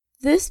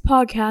This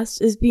podcast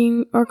is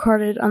being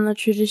recorded on the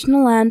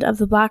traditional land of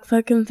the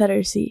Blackfoot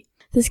Confederacy.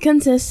 This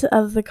consists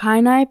of the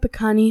Kainai,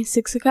 Piikani,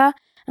 Siksika,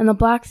 and the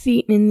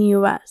Blackfeet in the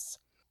U.S.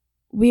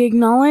 We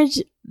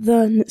acknowledge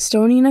the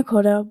Stoney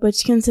Nakoda,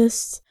 which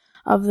consists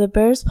of the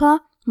Bearspaw,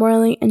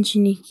 Morley, and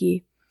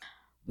Chiniki.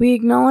 We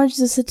acknowledge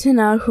the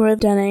Tsuut'ina, who are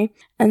Dene,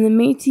 and the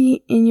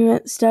Métis,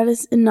 Inuit,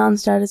 status and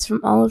non-status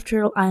from all of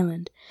Turtle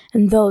Island,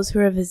 and those who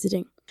are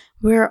visiting.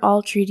 We are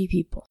all treaty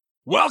people.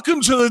 Welcome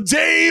to the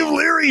Dave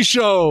Leary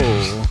Show.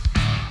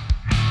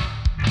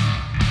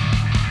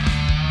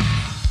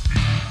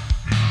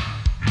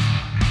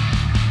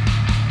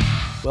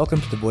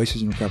 Welcome to the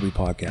Voices in Recovery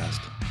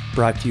podcast,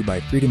 brought to you by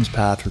Freedom's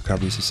Path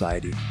Recovery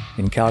Society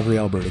in Calgary,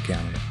 Alberta,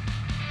 Canada.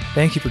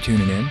 Thank you for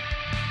tuning in.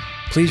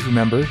 Please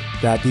remember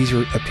that these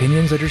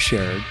opinions that are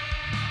shared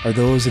are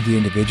those of the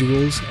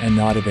individuals and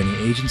not of any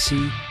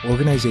agency,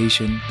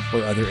 organization,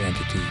 or other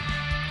entity,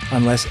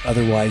 unless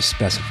otherwise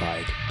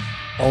specified.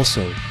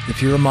 Also,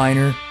 if you're a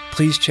minor,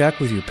 please check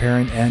with your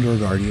parent and or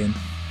guardian,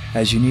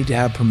 as you need to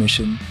have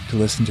permission to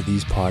listen to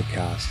these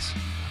podcasts.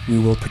 We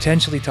will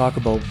potentially talk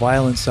about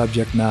violent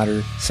subject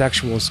matter,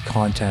 sexual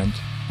content,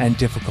 and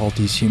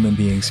difficulties human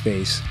beings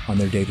face on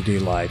their day-to-day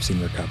lives in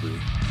recovery.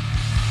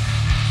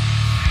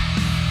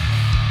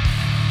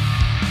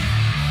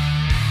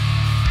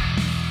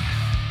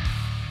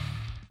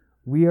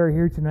 We are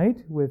here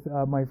tonight with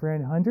my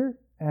friend Hunter.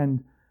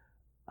 And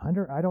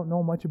Hunter, I don't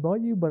know much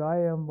about you, but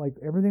I am like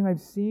everything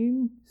I've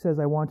seen says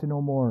I want to know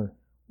more.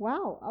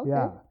 Wow. Okay.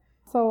 Yeah.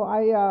 So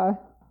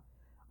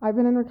I've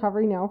been in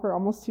recovery now for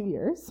almost 2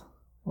 years.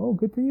 Oh,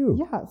 good for you.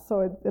 Yeah.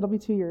 So it'll be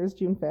 2 years,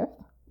 June 5th,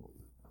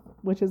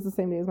 which is the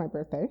same day as my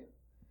birthday.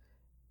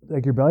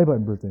 Like your belly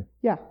button birthday.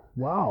 Yeah.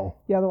 Wow.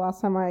 Yeah. The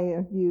last time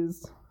I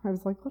was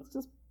like, let's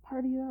just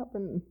party it up,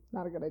 and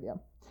not a good idea.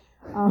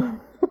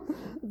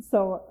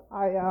 So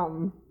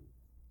I'll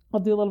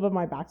do a little bit of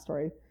my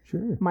backstory.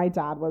 Sure. My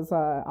dad was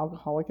an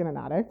alcoholic and an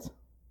addict,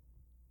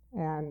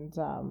 and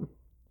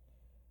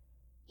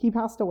he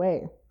passed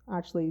away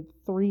actually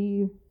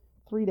three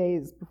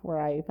days before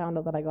I found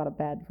out that I got a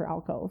bed for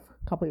alcove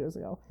a couple years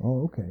ago.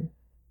 Oh, okay.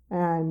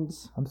 And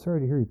I'm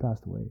sorry to hear he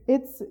passed away.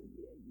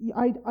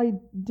 I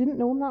didn't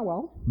know him that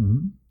well.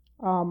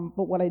 Mm-hmm.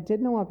 But what I did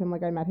know of him,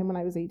 like I met him when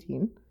I was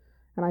 18,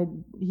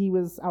 and he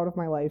was out of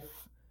my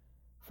life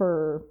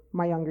for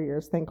my younger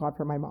years. Thank God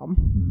for my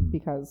mom,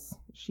 because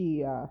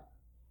she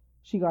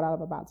got out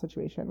of a bad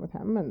situation with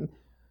him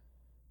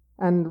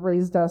and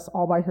raised us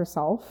all by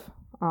herself.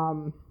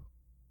 I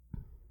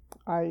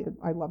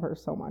love her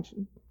so much.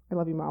 I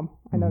love you, Mom.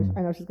 I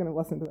know she's going to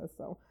listen to this,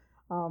 so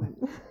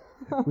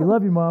we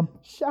love you, Mom.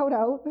 Shout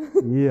out.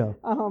 Yeah.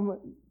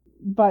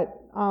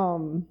 But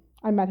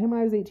I met him when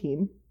I was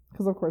 18,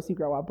 because of course you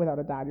grow up without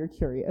a dad, you're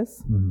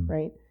curious,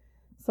 right?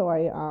 So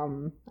I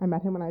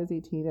met him when I was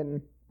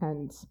 18,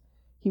 and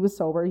he was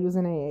sober. He was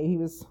in AA. He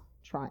was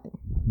trying,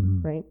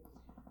 right?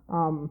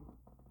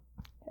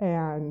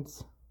 And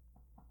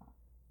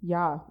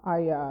yeah,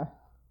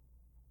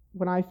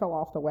 when I fell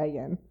off the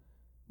wagon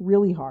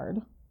really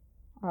hard,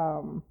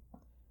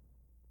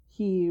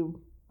 he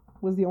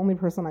was the only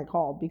person I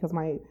called, because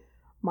my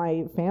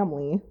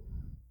family,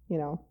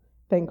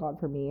 thank God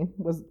for me,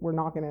 were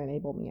not going to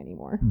enable me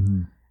anymore.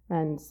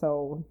 And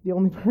so the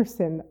only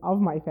person of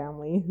my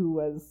family who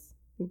was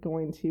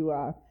going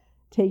to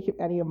take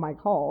any of my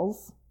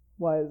calls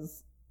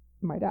was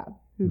my dad,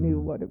 who knew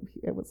what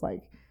it was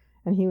like,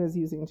 and he was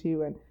using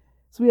too. And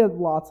so we had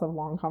lots of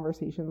long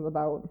conversations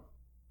about,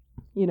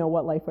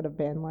 what life would have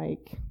been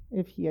like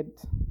if he had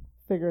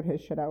figured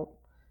his shit out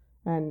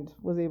and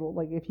was able,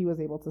 like if he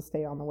was able to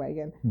stay on the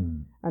wagon,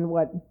 and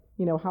what,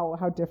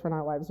 how different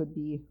our lives would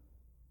be.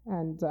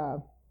 And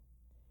the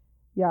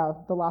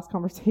last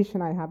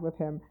conversation I had with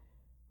him,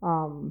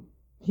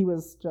 he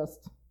was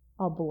just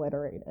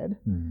obliterated.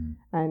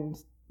 And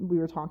we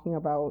were talking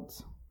about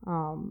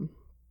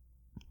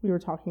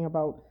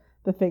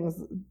the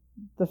things,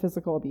 the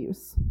physical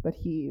abuse that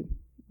he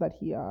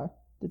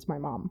did to my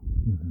mom,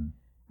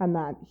 and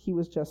that he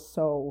was just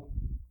so,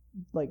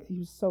 he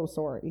was so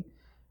sorry,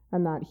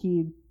 and that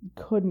he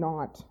could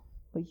not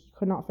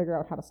figure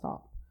out how to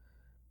stop.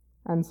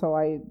 And so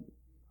I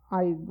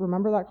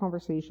remember that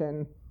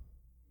conversation,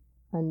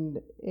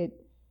 and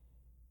it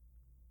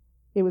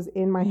was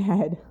in my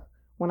head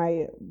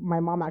when my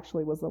mom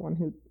actually was the one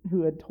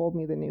who had told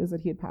me the news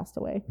that he had passed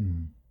away.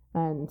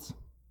 And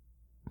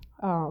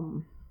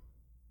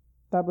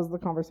that was the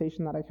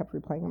conversation that I kept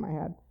replaying in my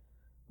head,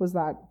 was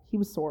that he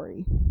was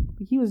sorry.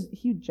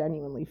 He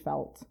genuinely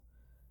felt,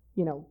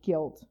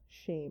 guilt,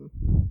 shame,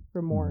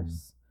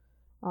 remorse.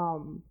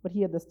 But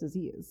he had this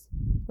disease,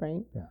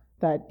 right? Yeah.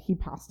 That he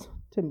passed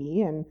to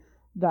me, and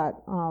that,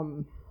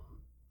 I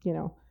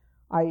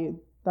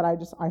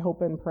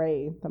hope and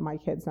pray that my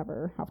kids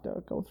never have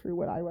to go through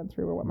what I went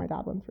through, or what my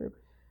dad went through,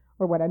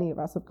 or what any of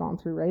us have gone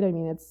through, right? I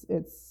mean,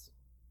 it's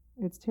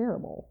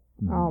terrible.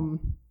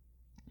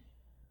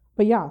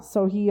 But yeah,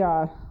 so he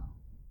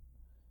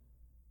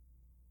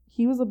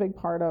was a big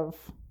part of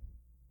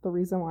the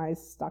reason why I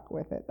stuck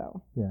with it,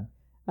 though. Yeah.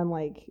 And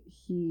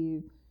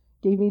he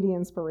gave me the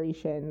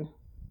inspiration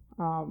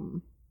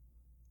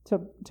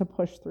to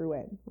push through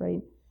it,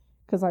 right?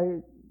 Because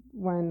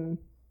when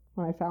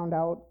I found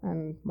out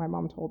and my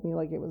mom told me,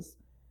 like, it was,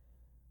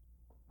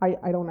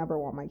 I don't ever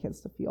want my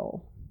kids to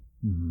feel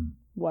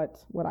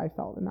what I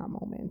felt in that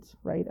moment,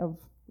 right?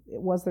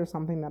 Was there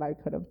something that I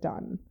could have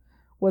done?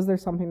 Was there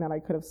something that I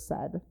could have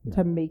said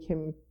to make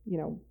him,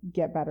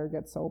 get better,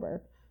 get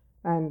sober,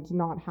 and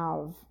not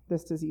have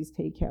this disease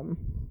take him,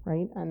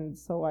 right? And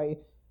so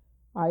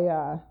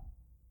I'm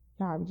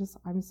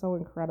so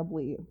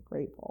incredibly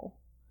grateful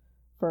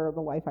for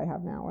the life I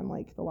have now. And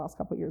like the last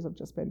couple of years have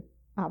just been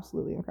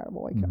absolutely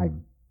incredible. Like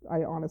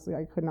I honestly,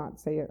 I could not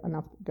say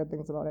enough good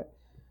things about it.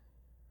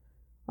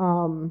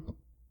 I'll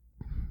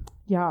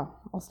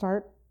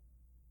start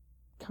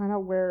kind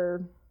of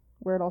where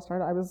it all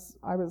started. I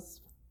was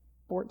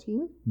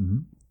 14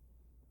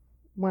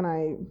 when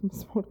I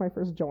smoked my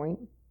first joint,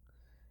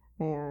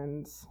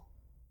 and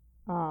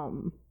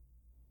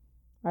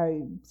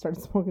I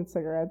started smoking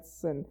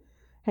cigarettes and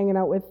hanging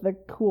out with the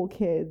cool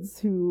kids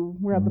who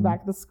were at the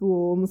back of the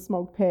school in the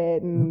smoke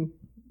pit and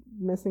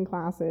missing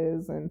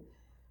classes. And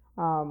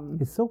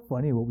it's so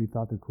funny what we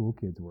thought the cool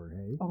kids were,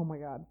 hey? Oh my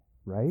God.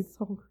 Right?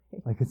 So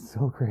great. Like, it's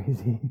so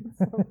crazy.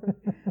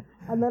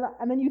 And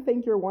then you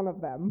think you're one of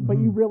them, but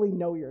you really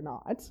know you're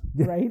not,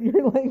 right?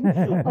 You're like,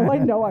 I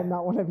know I'm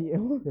not one of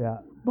you. Yeah.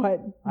 But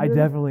I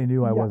definitely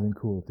knew I wasn't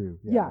cool too.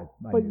 Yeah,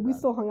 I but knew we that.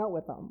 still hung out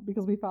with them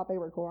because we thought they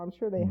were cool. I'm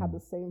sure they had the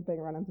same thing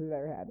running through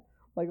their head.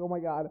 Like, oh my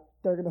God,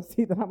 they're going to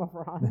see that I'm a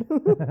fraud.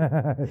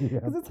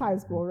 Because it's high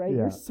school, right? Yeah.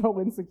 You're so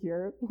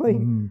insecure. Like,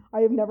 I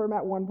have never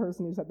met one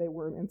person who said they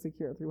weren't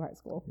insecure through high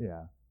school.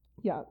 Yeah.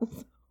 Yeah.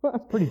 It's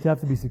pretty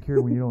tough to be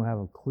secure when you don't have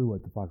a clue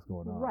what the fuck's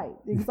going on. Right,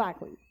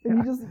 exactly.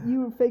 And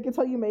you fake it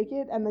till you make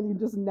it, and then you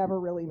just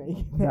never really make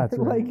it there. That's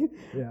right. Like,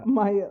 Yeah.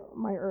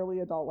 my early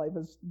adult life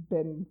has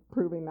been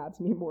proving that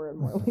to me more and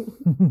more.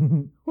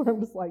 Where I'm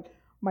just like,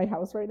 my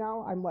house right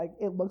now, I'm like,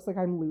 it looks like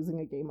I'm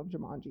losing a game of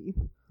Jumanji.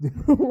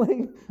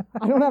 Like,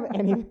 I don't have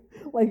any,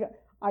 like,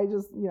 I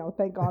just,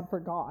 thank God for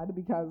God,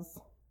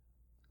 because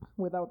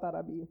without that,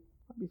 I'd be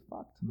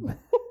fucked.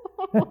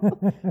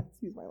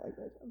 Excuse my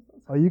language. I'm so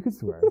sorry. Oh, you could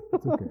swear.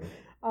 It's okay.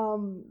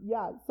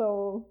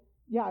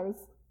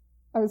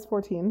 I was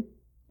 14,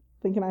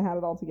 thinking I had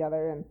it all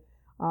together, and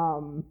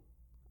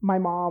my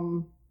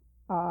mom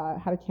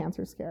had a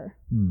cancer scare,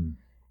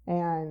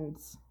 and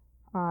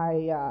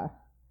I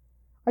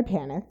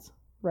panicked,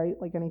 right,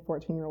 like any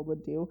 14-year-old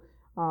would do.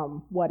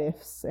 What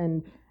ifs,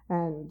 and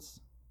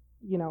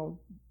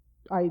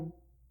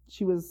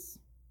she was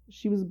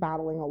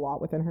battling a lot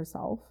within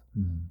herself,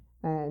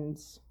 and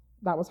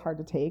that was hard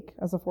to take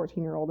as a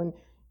 14-year-old. And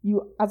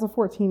you, as a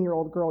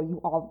 14-year-old girl,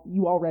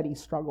 you already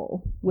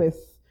struggle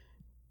with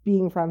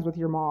being friends with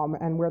your mom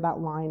and where that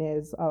line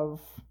is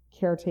of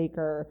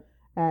caretaker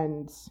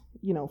and,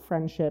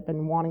 friendship,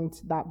 and wanting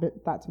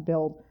that to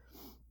build,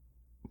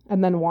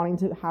 and then wanting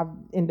to have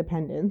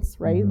independence,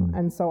 right?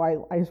 And so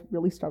I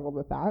really struggled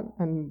with that.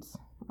 And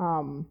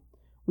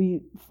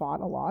we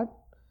fought a lot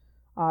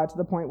to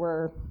the point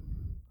where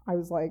I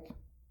was like,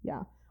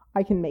 yeah,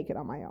 I can make it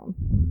on my own.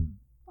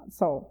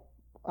 So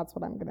that's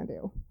what I'm going to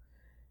do.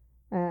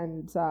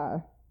 And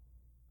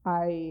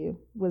I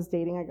was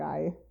dating a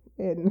guy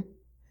in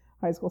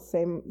high school,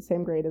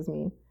 same grade as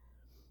me.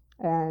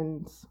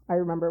 And I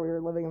remember we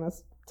were living in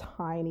this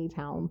tiny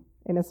town,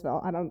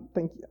 Innisfil. I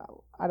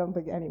don't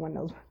think anyone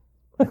knows.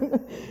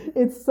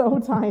 It's so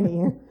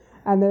tiny.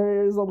 And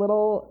there's a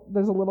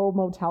little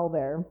motel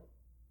there.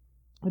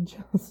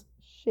 Just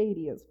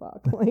shady as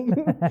fuck. Like,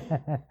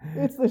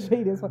 it's the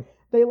shadiest fuck.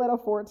 They let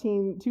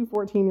two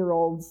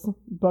 14-year-olds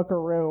book a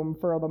room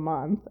for the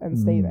month and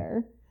stay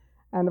there.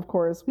 And of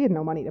course, we had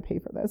no money to pay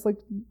for this. Like,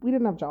 we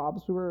didn't have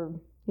jobs. We were,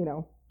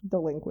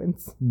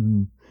 delinquents.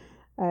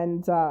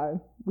 And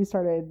we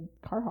started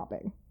car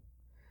hopping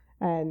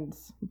and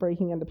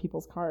breaking into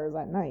people's cars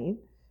at night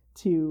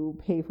to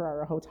pay for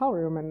our hotel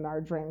room and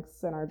our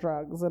drinks and our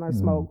drugs and our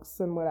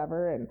smokes and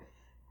whatever.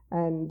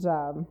 And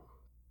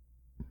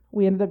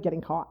we ended up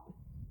getting caught.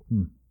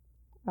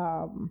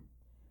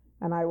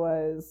 And I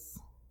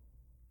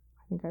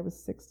think I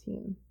was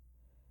 16.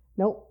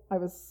 Nope, I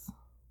was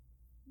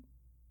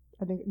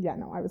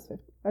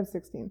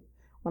 16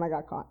 when I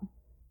got caught.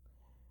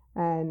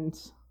 And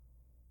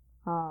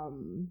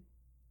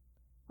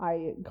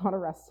I got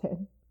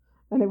arrested.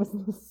 And it was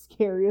the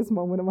scariest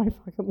moment of my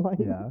fucking life.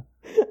 Yeah.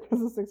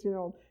 As a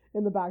 16-year-old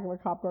in the back of a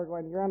cop car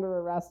going, "You're under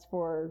arrest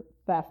for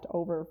theft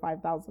over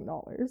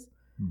 $5,000.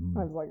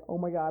 I was like, oh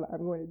my God,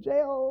 I'm going to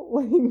jail.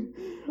 Like,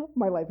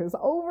 my life is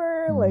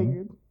over.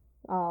 Like,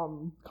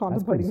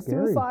 contemplating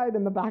suicide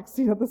in the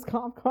backseat of this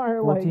cop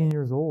car. 14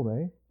 years old,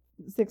 eh?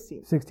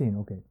 16. 16,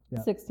 okay.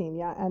 Yeah. 16,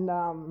 yeah. And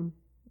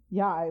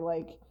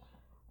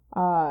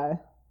I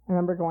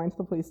remember going to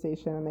the police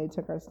station, and they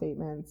took our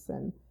statements,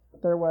 and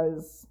there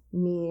was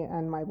me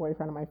and my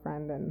boyfriend and my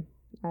friend,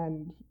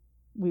 and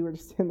we were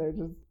just in there,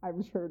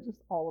 I'm sure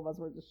just all of us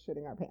were just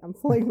shitting our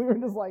pants. Like, we were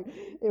just like,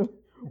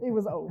 it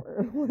was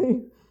over.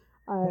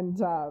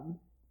 And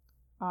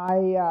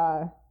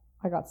I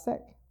got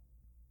sick.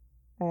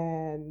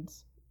 and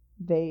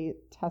they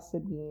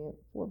tested me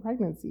for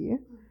pregnancy,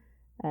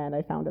 and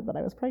I found out that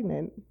I was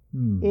pregnant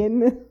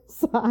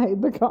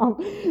inside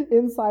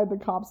the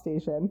cop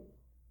station.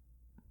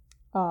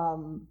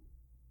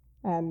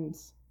 And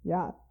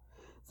yeah,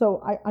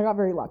 so I got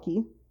very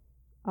lucky.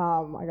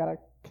 I got a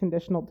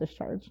conditional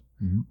discharge,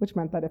 which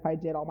meant that if I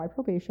did all my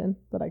probation,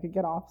 that I could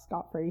get off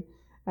scot-free.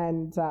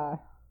 And I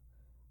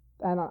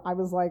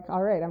was like,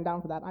 all right, I'm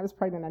down for that. I was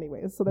pregnant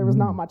anyways, so there was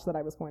not much that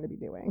I was going to be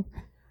doing.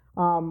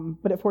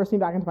 But it forced me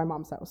back into my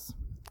mom's house.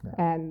 Yeah.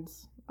 And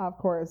of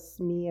course,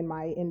 me and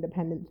my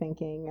independent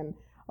thinking and,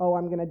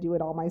 I'm going to do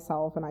it all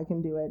myself and I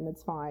can do it and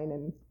it's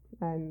fine.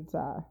 And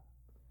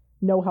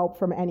no help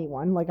from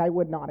anyone. Like, I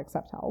would not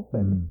accept help.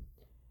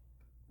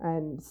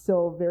 And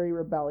still very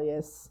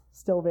rebellious,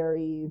 still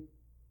very,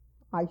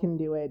 I can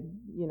do it,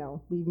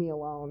 leave me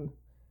alone.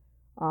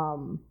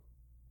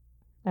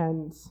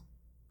 And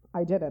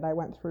I did it. I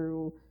went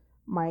through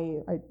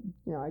I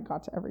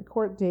got to every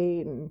court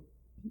date and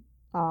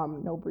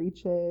no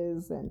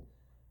breaches, and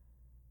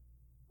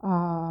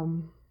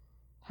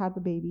had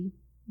the baby,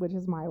 which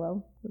is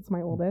Milo. It's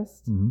my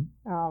oldest.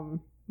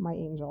 My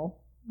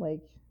angel.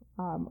 Like,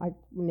 I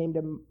named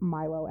him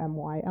Milo,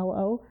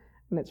 Mylo,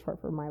 and it's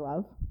short for my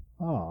love.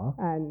 Aww.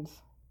 And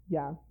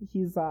yeah,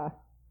 he's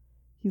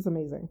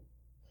amazing.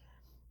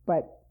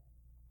 But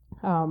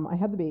I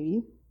had the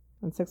baby,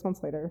 and 6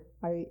 months later,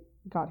 I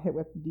got hit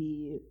with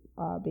the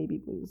baby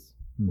blues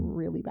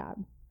really bad,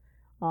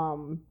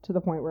 to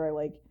the point where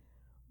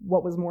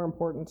what was more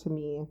important to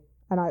me,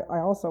 and I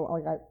also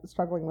I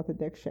struggling with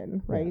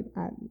addiction, right?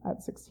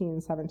 At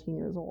 16, 17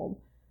 years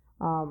old.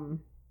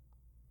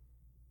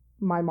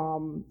 My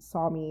mom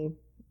saw me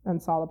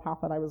and saw the path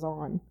that I was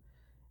on,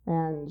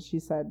 and she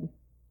said,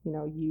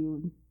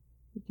 you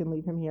can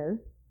leave him here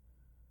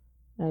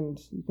and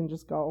you can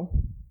just go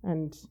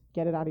and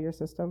get it out of your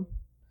system.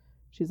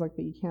 She's like,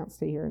 but you can't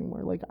stay here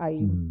anymore. Like,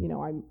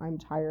 I'm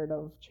tired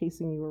of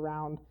chasing you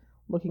around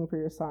looking for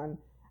your son.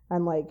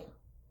 And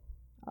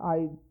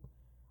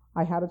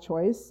I had a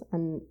choice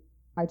and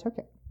I took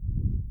it.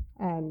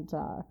 And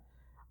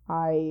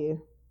I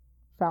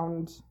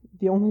found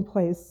the only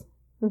place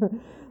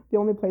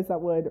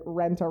that would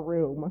rent a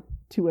room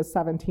to a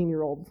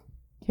 17-year-old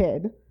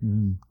kid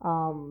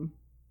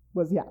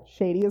was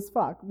shady as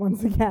fuck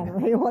once again,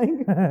 right?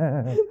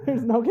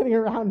 There's no getting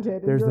around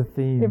it. There's the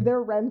theme. If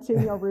they're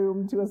renting a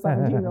room to a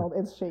 17-year-old,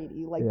 it's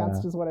shady.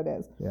 That's just what it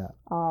is. Yeah.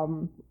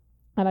 And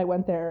I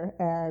went there,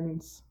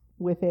 and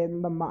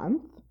within the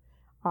month,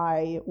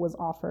 I was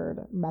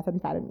offered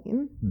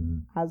methamphetamine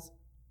as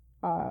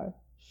a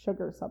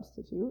sugar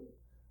substitute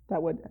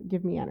that would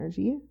give me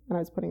energy, and I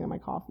was putting in my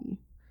coffee.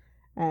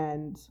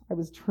 And I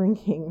was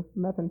drinking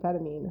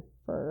methamphetamine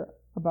for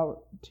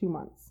about 2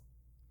 months,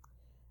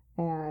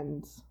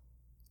 and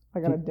I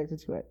got addicted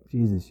to it.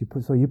 Jesus, you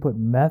put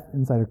meth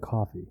inside of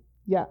coffee.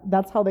 Yeah,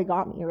 that's how they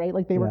got me, right?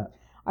 Like, they were.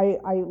 I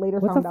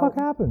later found out. What the fuck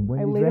happened when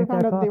you drank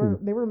that coffee?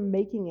 They were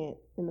making it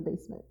in the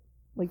basement.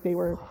 Like, they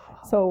were.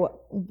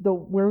 So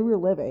where we were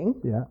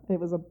living, it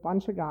was a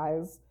bunch of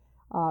guys.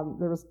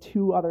 There was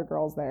 2 other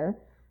girls there.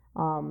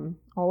 All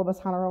of us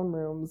had our own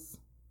rooms.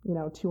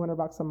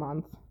 $200 a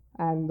month.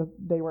 And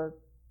they were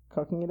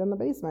cooking it in the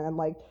basement.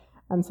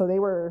 And so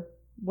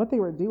what they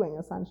were doing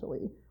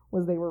essentially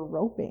was they were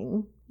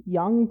roping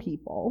young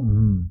people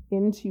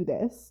into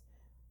this,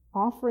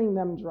 offering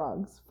them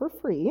drugs for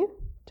free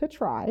to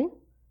try,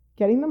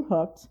 getting them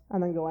hooked,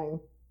 and then going,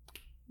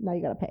 now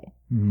you got to pay.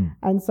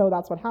 And so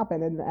that's what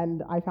happened.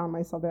 And I found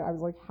myself there. I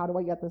was like, how do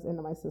I get this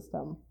into my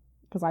system?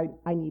 Because I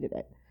needed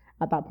it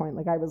at that point.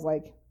 Like, I was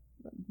like,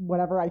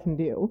 whatever I can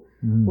do,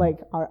 I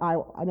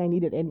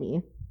need it in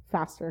me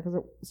faster, because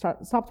it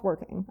stopped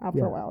working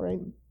after a while,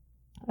 right?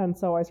 And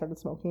so I started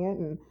smoking it,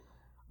 and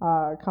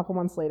a couple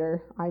months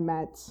later I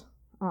met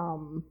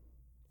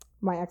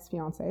my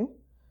ex-fiance,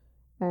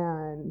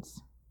 and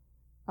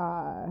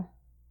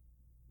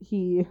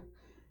he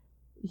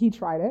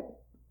tried it.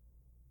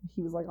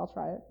 He was like, I'll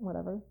try it,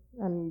 whatever.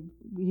 And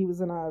he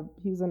was in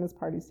his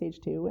party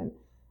stage 2, and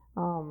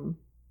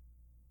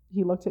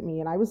he looked at me,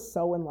 and I was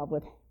so in love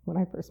with him when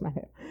I first met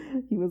him.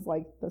 He was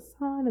like the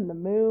sun and the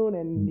moon,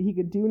 and he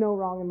could do no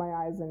wrong in my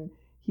eyes. And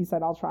he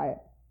said, I'll try it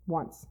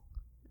once,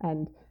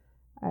 and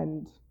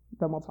then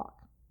we'll talk.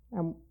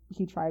 And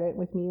he tried it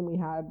with me, and we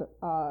had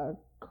a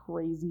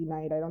crazy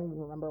night. I don't even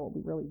remember what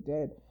we really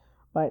did.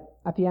 But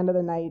at the end of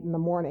the night, in the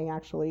morning,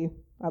 actually,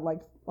 at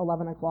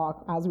 11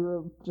 o'clock, as we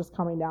were just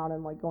coming down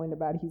and going to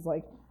bed, he's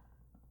like,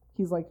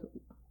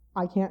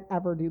 I can't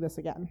ever do this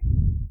again,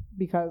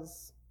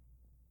 because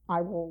I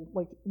will,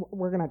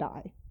 we're going to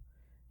die.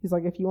 He's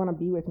like, if you want to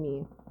be with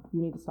me,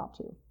 you need to stop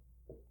too.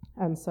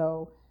 And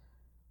so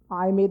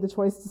I made the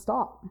choice to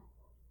stop.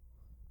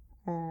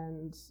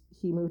 And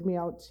he moved me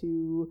out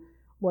to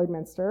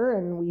Lloydminster,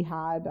 and we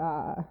had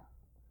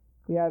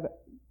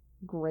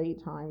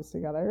great times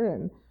together.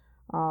 And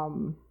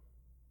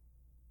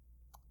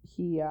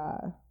we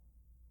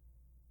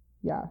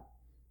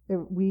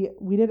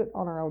did it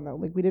on our own though.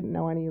 We didn't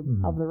know any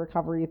of the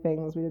recovery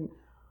things.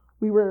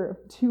 we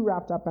were too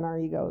wrapped up in our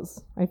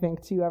egos, I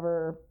think, to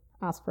ever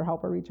ask for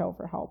help or reach out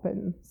for help.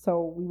 And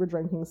so we were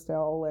drinking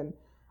still, and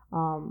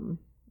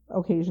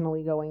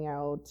occasionally going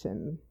out,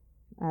 and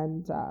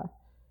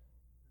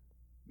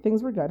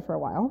things were good for a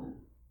while,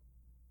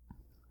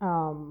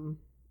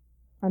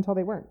 until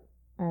they weren't,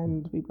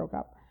 and we broke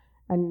up.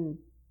 And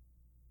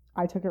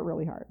I took it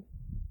really hard.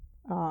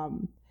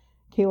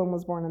 Kaylin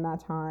was born in that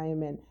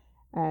time,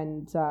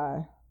 and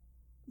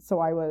so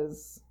I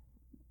was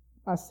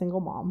a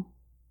single mom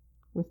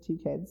with 2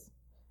 kids.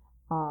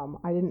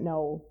 I didn't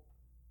know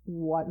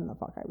what in the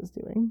fuck I was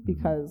doing,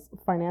 because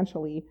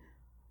financially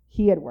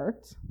he had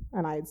worked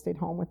and I had stayed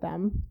home with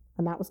them,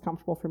 and that was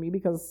comfortable for me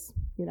because,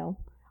 you know,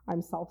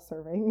 I'm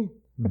self-serving.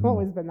 I've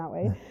always been that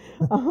way.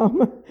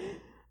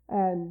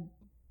 And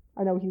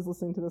I know he's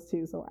listening to this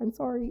too, so I'm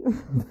sorry.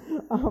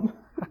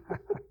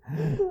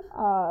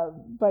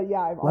 But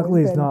yeah, I've luckily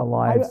always it's been, not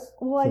live.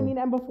 I mean,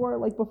 and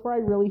before I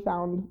really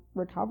found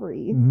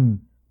recovery,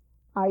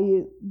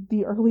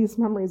 the earliest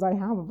memories I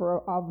have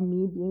of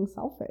me being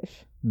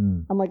selfish.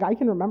 And like, I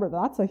can remember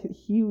that's a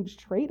huge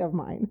trait of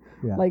mine.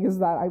 Yeah. Like, is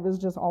that I was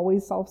just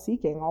always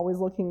self-seeking, always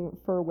looking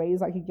for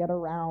ways I could get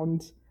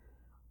around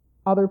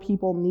other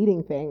people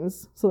needing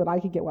things so that I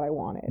could get what I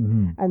wanted.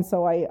 And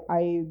so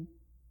I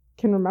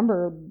can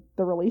remember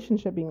the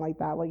relationship being like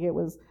that. Like, it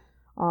was,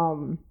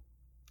 and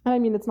I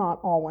mean, it's not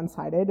all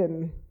one-sided,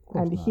 and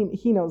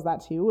he knows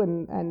that too.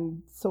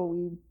 And so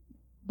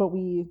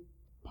we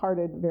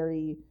parted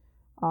very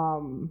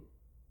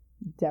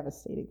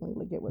devastatingly.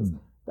 Like, it was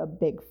the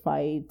big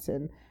fight,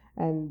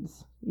 and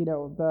you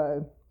know,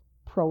 the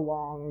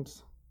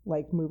prolonged,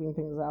 like, moving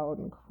things out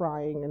and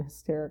crying and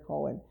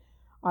hysterical. And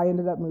I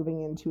ended up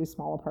moving into a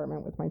small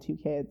apartment with my 2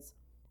 kids,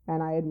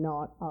 and I had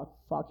not a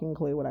fucking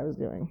clue what I was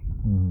doing.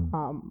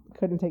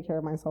 Couldn't take care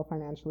of myself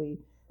financially.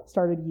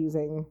 Started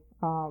using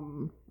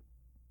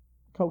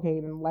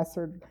cocaine and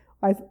lesser,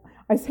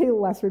 I say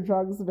lesser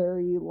drugs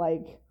very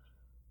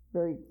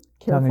carefully.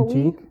 Tongue in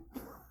cheek?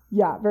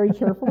 Yeah, very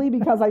carefully,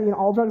 because I mean,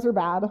 all drugs are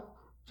bad.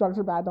 Drugs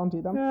are bad, don't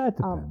do them. Yeah, it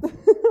depends.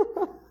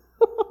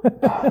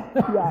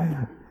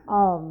 Yeah.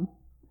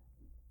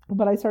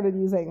 But I started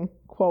using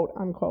quote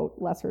unquote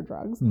lesser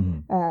drugs,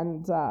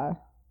 and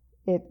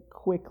it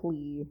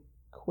quickly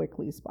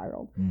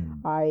spiraled.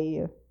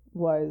 I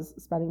was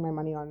spending my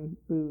money on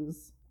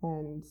booze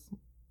and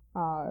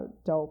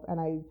dope, and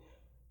I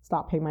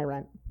stopped paying my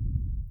rent.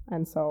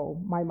 And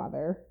so my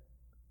mother,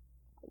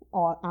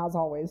 as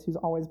always, who's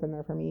always been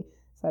there for me,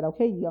 said,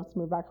 okay, you have to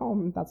move back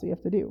home. That's what you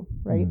have to do,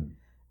 right?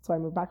 So I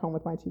moved back home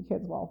with my 2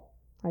 kids. Well,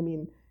 I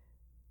mean,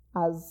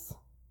 as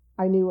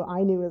I knew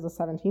as a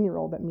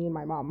 17-year-old that me and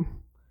my mom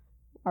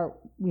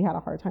we had a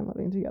hard time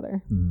living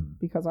together,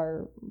 because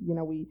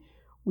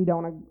we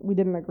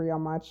didn't agree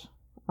on much,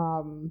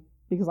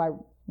 because I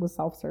was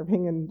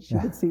self-serving and she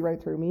could see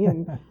right through me,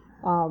 and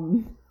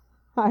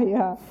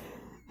yeah,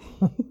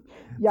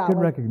 good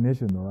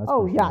recognition though. That's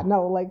oh yeah,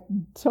 no, like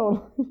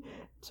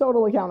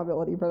total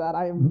accountability for that.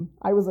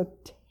 I was a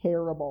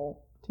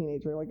terrible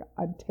teenager,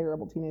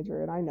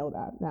 and I know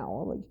that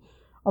now. Like,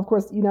 of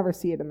course, you never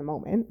see it in the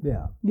moment.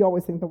 Yeah, you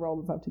always think the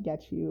world is out to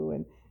get you,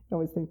 and you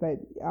always think that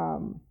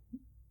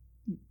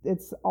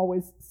it's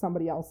always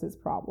somebody else's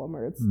problem,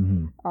 or it's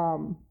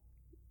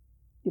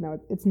you know,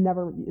 it's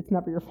never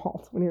your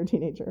fault when you're a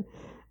teenager.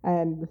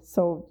 And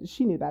so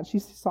she knew that. She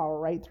saw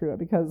right through it,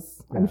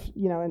 because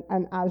you know,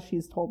 and as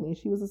she's told me,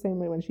 she was the same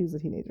way when she was a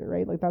teenager,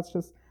 right? Like, that's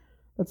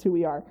who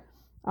we are.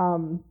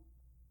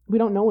 We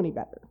don't know any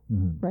better,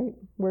 right?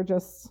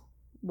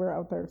 We're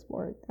out there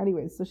exploring.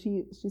 Anyways, so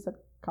she said,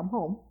 come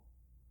home,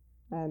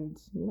 and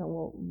you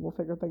know, we'll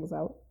figure things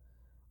out.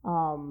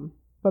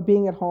 But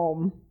being at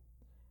home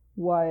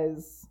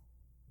was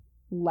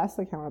less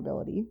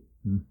accountability,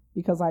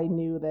 because I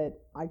knew that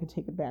I could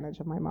take advantage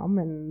of my mom,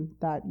 and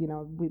that, you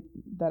know,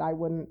 that I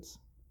wouldn't.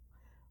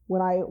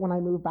 When I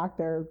moved back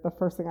there, the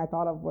first thing I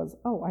thought of was,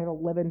 oh, I have a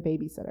live-in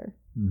babysitter,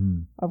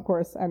 of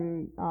course,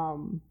 and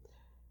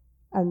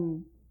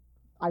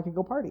I could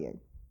go partying,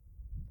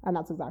 and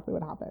that's exactly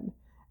what happened.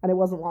 And it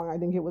wasn't long. I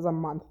think it was a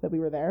month that we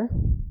were there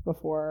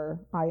before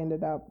I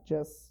ended up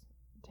just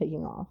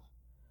taking off,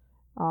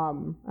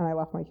 and I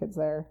left my kids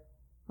there.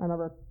 I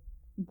remember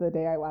the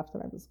day I left,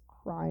 and I was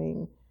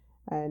crying,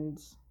 and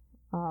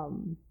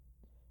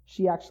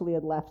she actually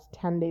had left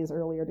 10 days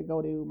earlier to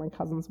go to my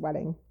cousin's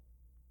wedding,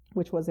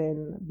 which was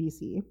in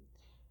BC.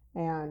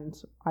 And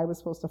I was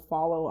supposed to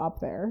follow up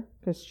there,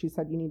 because she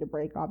said, you need a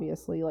break,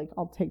 obviously. Like,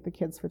 I'll take the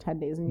kids for 10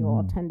 days and you'll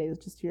have 10 days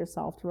just to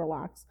yourself to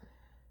relax.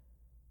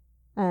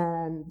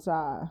 And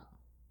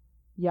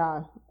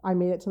yeah, I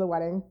made it to the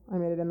wedding. I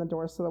made it in the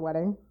doors to the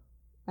wedding.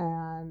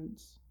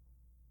 And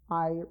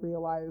I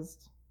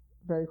realized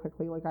very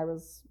quickly, like, I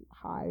was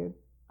high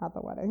at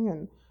the wedding,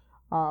 and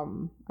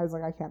I was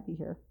like, I can't be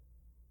here.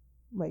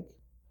 Like,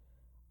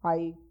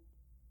 I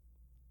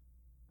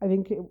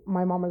think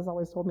my mom has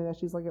always told me that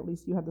she's like, at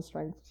least you had the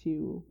strength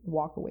to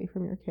walk away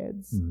from your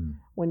kids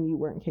when you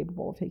weren't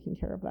capable of taking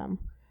care of them.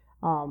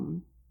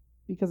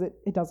 Because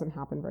it doesn't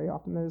happen very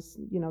often. There's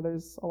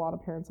a lot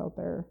of parents out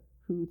there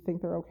who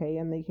think they're okay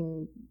and they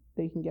can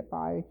get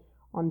by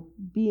on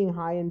being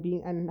high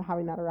and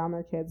having that around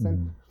their kids.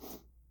 And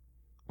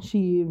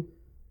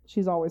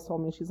she's always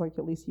told me, she's like,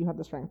 at least you have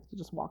the strength to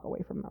just walk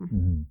away from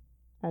them.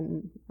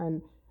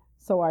 And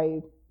so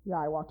I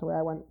walked away.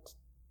 I went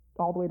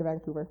all the way to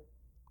Vancouver.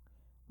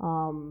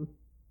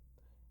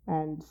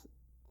 And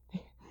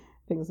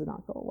things did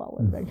not go well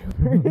in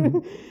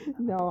Vancouver.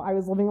 No, I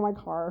was living in my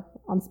car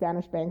on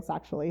Spanish Banks,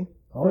 actually,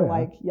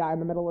 in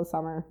the middle of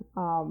summer,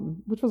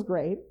 which was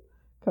great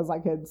because I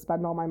could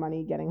spend all my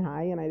money getting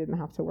high and I didn't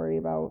have to worry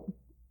about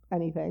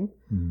anything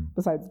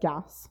besides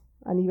gas.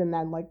 And even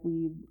then,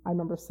 I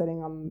remember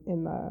sitting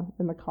in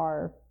the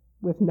car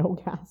with no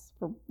gas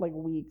for like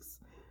weeks,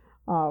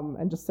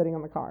 and just sitting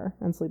in the car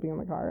and sleeping in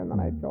the car, and then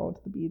I'd go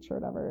to the beach or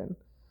whatever.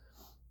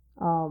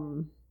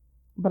 And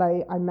but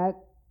I met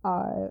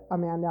a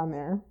man down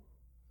there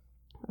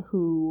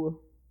who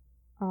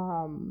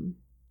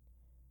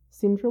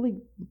seemed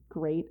really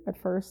great at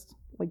first.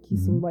 Like he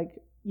seemed like,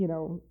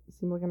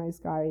 seemed like a nice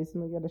guy. He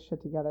seemed like he had his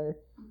shit together.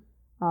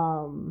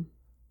 And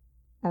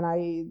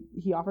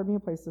he offered me a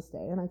place to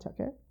stay and I took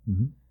it.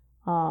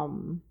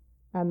 And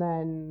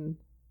then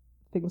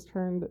things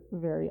turned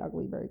very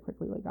ugly very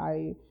quickly. Like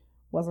I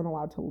wasn't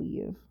allowed to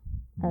leave.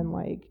 And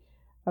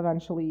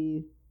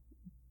eventually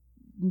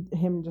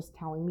him just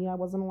telling me I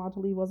wasn't allowed to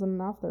leave wasn't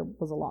enough. There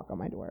was a lock on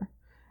my door.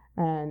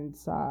 And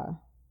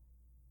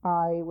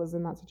I was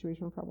in that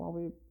situation for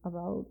probably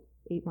about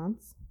 8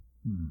 months.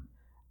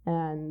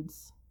 And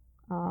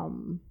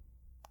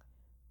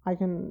I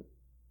can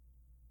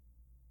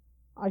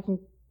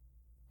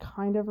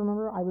kind of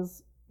remember I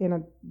was in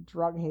a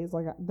drug haze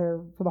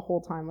there for the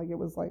whole time. It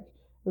was like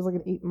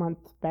an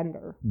 8-month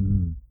bender,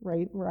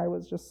 right? Where I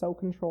was just so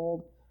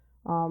controlled,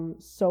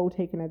 so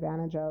taken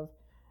advantage of.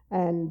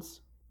 And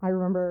I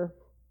remember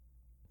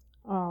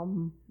I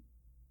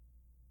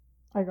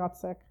got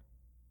sick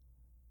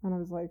and I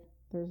was like,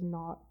 there's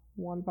not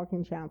one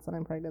fucking chance that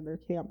I'm pregnant. There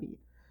can't be,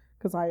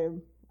 because I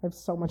have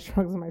so much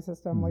drugs in my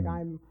system. I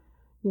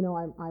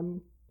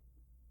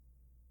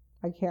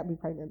can't be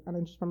pregnant. And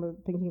I just remember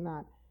thinking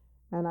that.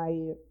 And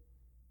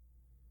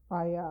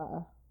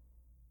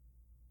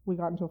we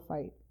got into a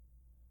fight,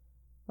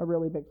 a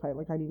really big fight.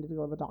 I needed to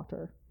go to the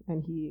doctor,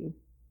 and he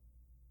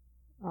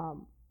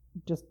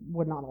just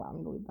would not allow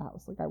me to leave the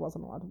house. I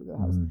wasn't allowed to leave the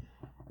house.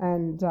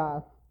 And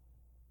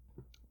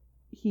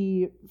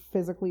he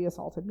physically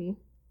assaulted me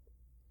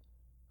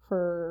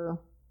for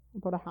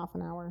about a half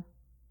an hour.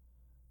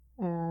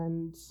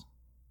 And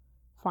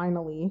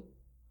finally,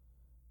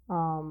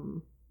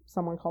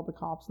 someone called the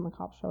cops, and the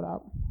cops showed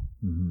up.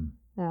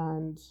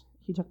 And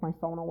he took my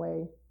phone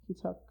away. He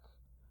took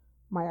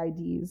my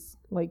IDs.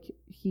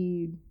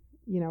 He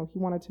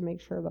wanted to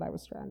make sure that I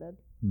was stranded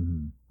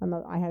and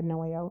that I had no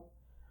way out.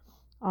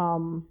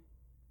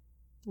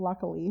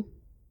 Luckily,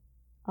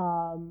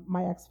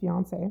 my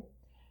ex-fiance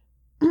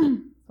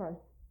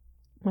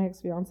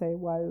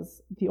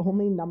was the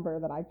only number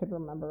that I could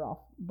remember off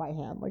by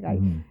hand.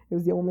 It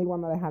was the only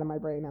one that I had in my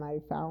brain, and I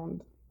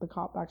found the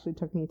cop actually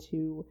took me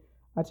to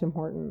a Tim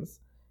Hortons,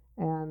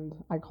 and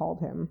I called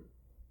him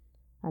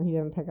and he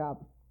didn't pick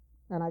up,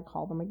 and I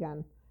called him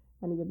again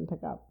and he didn't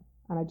pick up,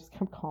 and I just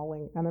kept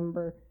calling. And I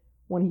remember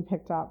when he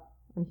picked up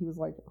and he was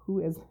like, "Who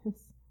is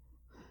this?"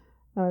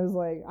 And I was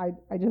like,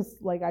 I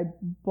just I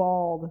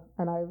bawled,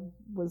 and I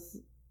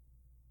was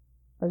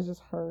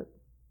just hurt.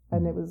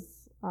 And it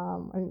was I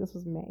think this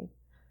was May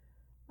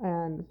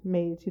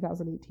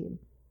 2018,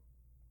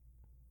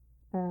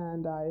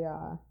 and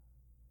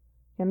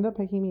he ended up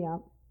picking me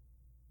up,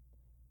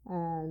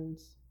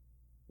 and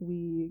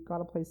we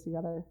got a place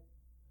together,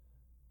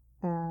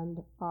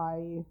 and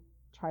I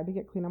tried to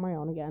get clean on my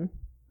own again,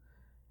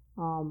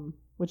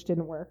 which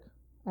didn't work.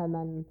 And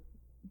then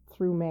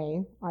through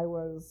May, I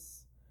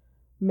was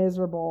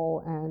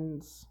miserable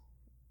and,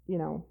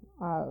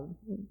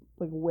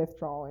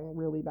 withdrawing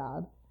really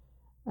bad.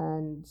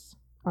 And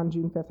on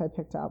June 5th, I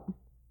picked up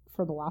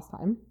for the last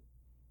time,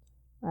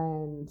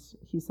 and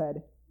he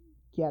said,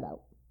 "Get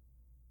out."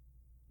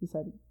 He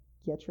said,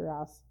 "Get your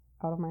ass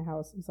out of my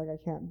house." He's like, "I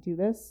can't do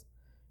this.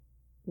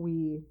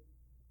 We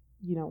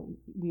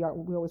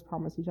always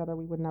promised each other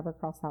we would never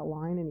cross that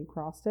line, and you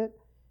crossed it."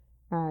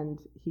 And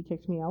he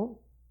kicked me out,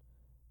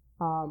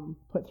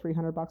 put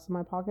 $300 in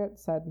my pocket,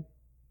 said,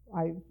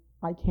 I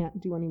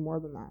can't do any more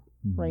than that,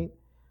 right?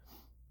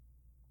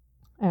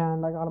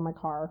 And I got in my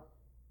car,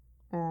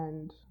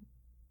 and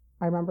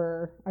I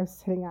remember I was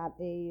sitting at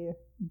a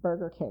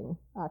Burger King,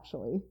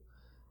 actually,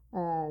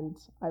 and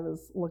I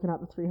was looking at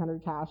the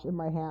 $300 cash in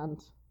my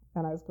hand,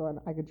 and I was going,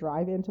 I could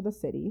drive into the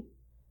city,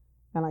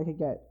 and I could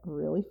get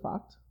really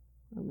fucked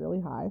and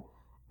really high,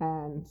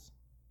 and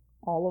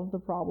all of the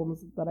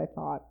problems that I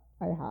thought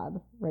I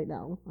had right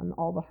now, and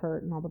all the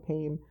hurt and all the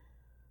pain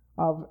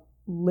of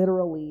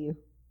literally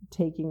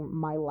taking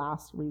my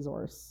last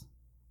resource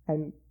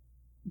and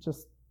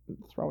just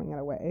throwing it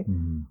away,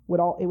 would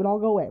all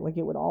go away.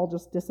 It would all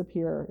just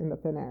disappear into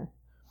thin air.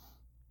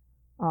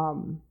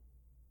 And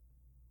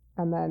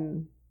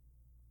then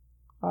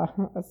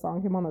a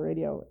song came on the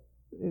radio.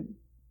 It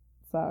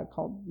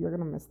called You're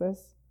Gonna Miss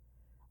This.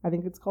 I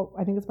think it's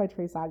by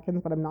Trace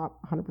Adkins, but I'm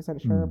not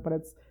 100% sure. But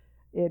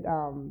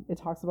it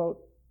talks about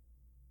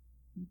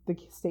the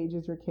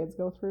stages your kids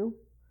go through.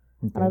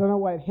 Okay. And I don't know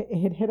what,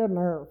 it hit a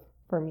nerve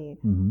for me.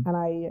 And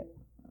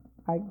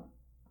I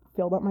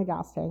filled up my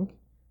gas tank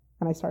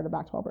and I started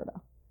back to Alberta.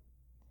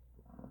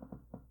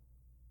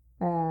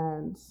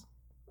 And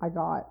I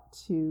got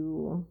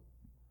to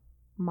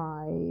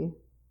my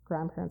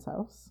grandparents'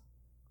 house.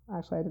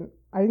 Actually,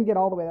 I didn't get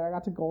all the way there. I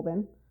got to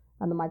Golden,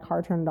 and then my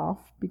car turned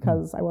off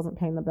because I wasn't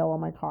paying the bill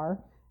on my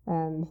car.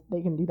 And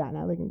they can do that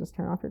now. They can just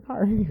turn off your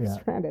car and you're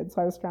stranded.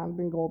 So I was stranded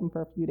in Golden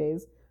for a few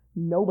days.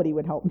 Nobody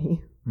would help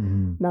me.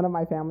 None of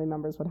my family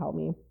members would help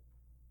me.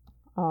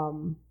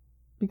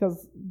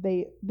 Because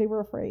they were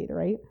afraid,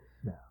 right?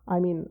 Yeah. I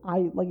mean,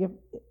 if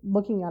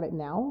looking at it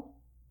now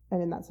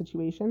and in that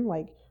situation,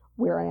 like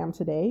where I am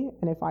today,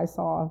 and if I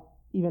saw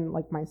even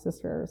like my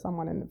sister or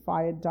someone, and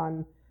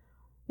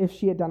if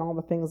she had done all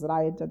the things that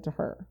I had done to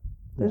her,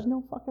 there's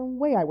no fucking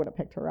way I would have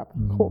picked her up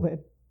in Golden.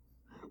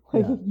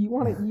 Like, you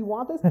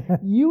want this,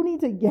 you need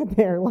to get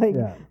there. Like,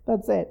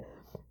 that's it.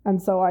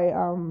 And so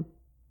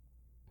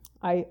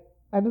I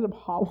ended up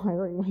hot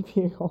wiring my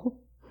vehicle,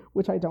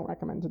 which I don't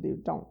recommend to do.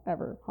 Don't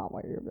ever hot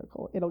wire your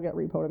vehicle. It'll get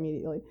repoed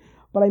immediately.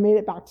 But I made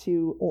it back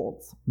to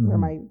Olds, where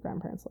my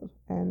grandparents live.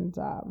 And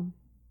I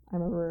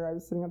remember I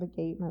was sitting at the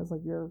gate and I was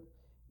like,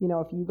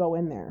 if you go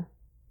in there,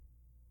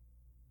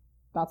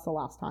 that's the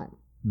last time.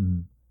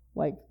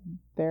 Like,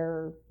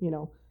 they're,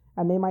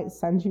 and they might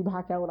send you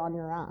back out on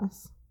your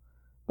ass.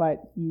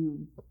 But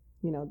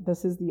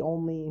this is the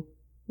only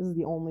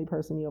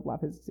person you have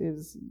left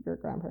is your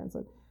grandparents.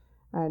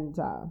 And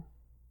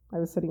I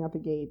was sitting at the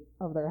gate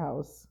of their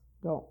house,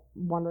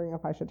 wondering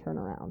if I should turn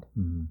around.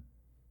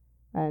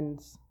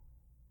 And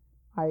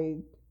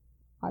I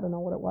don't know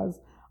what it was.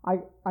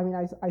 I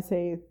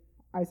say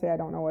I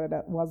don't know what it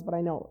was, but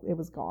I know it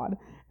was God,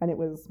 and it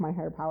was my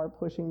higher power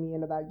pushing me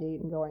into that gate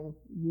and going,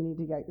 you need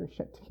to get your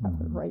shit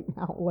together right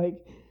now.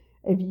 Like,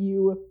 if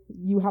you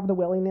have the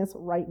willingness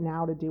right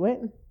now to do it,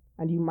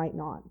 and you might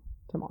not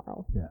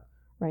tomorrow. Yeah.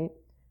 Right.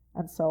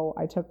 And so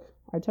I took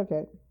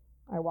it.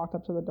 I walked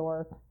up to the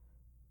door,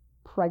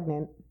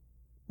 pregnant,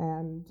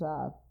 and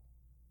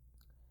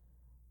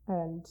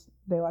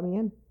they let me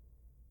in.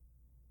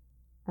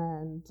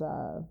 And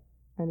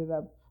ended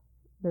up,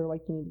 they were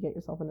like, you need to get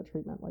yourself into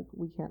treatment. Like,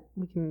 we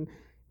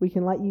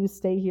can let you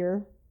stay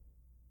here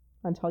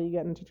until you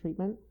get into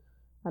treatment,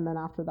 and then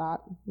after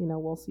that,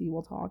 we'll see,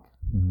 we'll talk.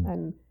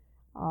 And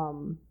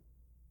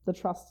the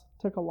trust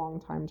took a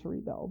long time to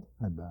rebuild.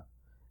 I bet.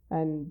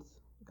 And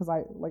because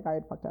I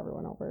had fucked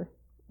everyone over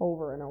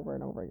and over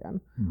and over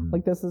again.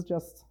 Like, this is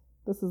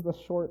the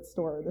short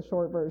story, the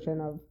short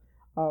version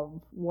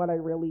of what I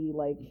really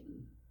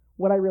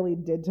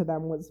did to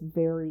them was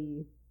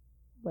very,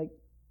 like,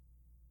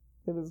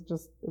 it was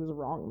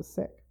wrong, it was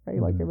sick, right?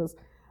 Like, it was,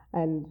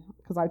 and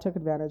because I took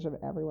advantage of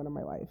everyone in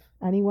my life.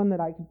 Anyone that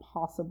I could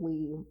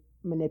possibly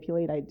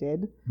manipulate, I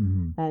did.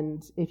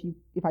 And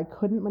if I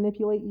couldn't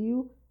manipulate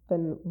you,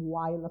 then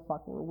why in the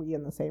fuck were we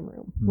in the same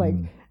room? Like,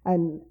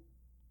 and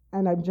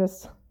I'm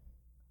just,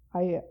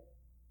 I'm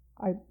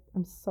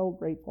so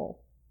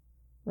grateful,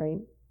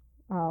 right?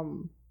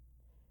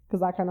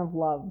 Because that kind of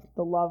love,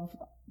 the love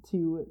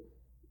to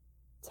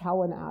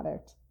tell an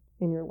addict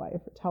in your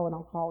life, or tell an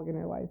alcoholic in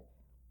your life,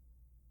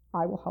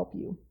 I will help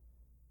you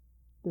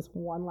this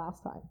one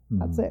last time.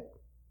 That's it,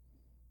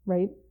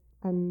 right?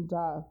 And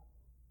I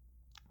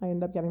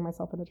ended up getting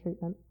myself into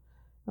treatment,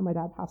 and my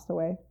dad passed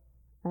away.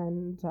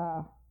 And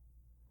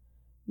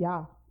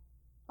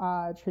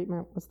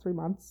treatment was 3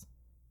 months.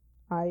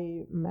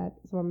 I met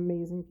some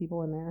amazing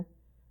people in there,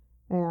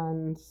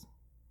 and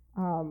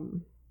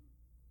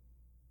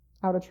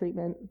out of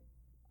treatment,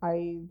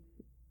 I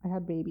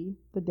had baby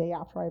the day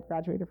after I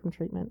graduated from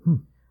treatment.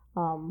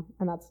 And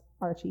that's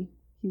Archie.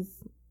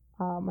 He's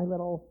my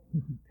little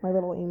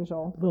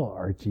angel. Little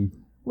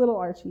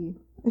Archie.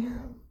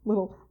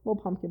 little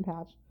pumpkin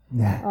patch.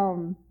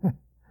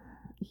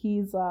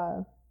 He's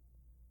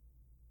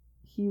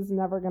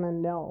never gonna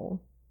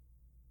know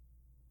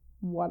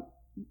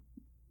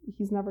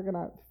he's never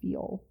gonna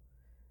feel,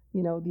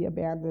 the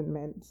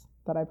abandonment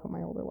that I put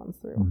my older ones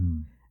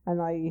through.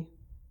 And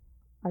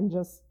I'm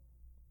just,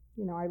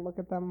 I look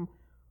at them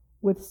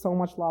with so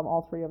much love,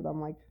 all three of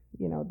them. Like,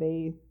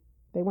 they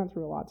went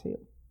through a lot too.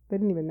 They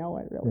didn't even know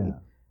it really,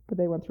 but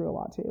they went through a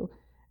lot too.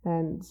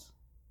 And,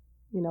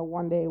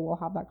 one day we'll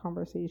have that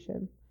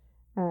conversation,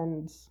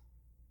 and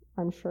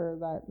I'm sure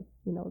that,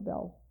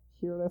 they'll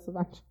hear this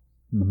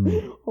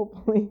eventually.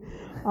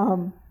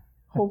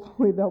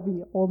 Hopefully they'll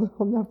be old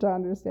enough to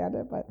understand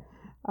it. But,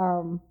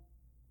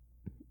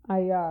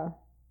 I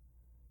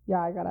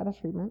got out of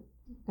treatment,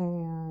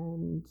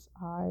 and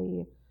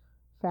I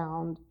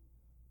found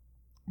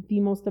the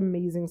most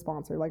amazing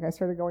sponsor. Like, I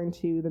started going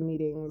to the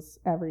meetings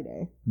every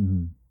day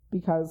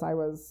because I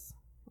was,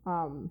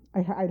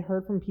 I'd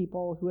heard from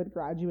people who had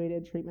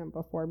graduated treatment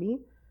before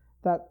me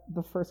that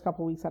the first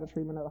couple weeks out of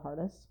treatment are the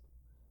hardest,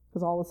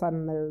 because all of a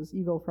sudden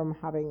you go from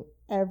having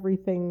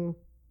everything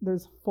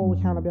there's full Mhm.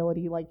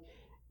 accountability. Like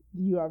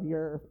you have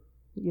your,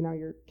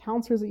 your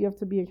counselors that you have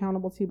to be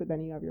accountable to, but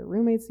then you have your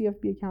roommates that you have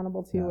to be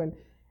accountable to. Yeah.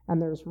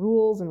 And there's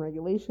rules and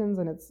regulations,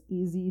 and it's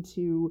easy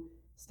to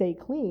stay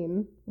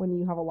clean when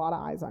you have a lot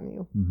of eyes on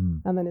you.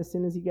 Mm-hmm. And then as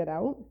soon as you get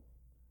out,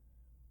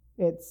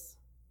 it's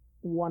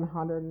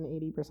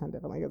 180%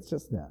 different. Like it's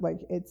just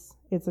like it's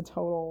a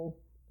total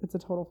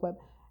flip.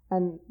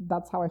 And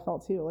that's how I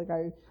felt too. Like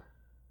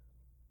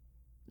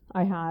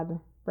I had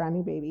brand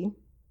new baby.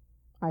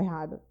 I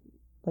had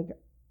like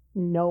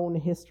known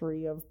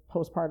history of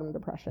postpartum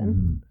depression.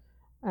 Mm-hmm.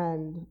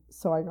 And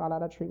so I got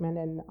out of treatment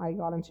and I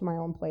got into my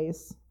own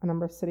place. I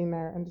remember sitting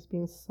there and just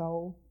being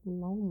so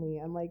lonely.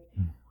 And like,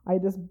 I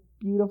had this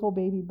beautiful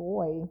baby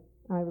boy.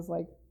 And I was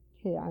like,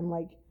 hey, I'm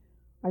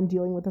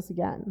dealing with this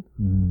again.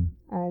 Mm-hmm.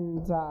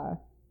 And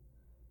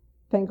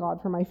thank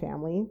God for my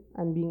family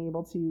and being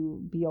able to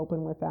be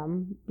open with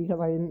them, because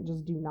I didn't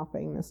just do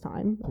nothing this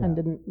time and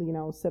didn't,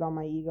 sit on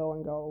my ego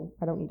and go,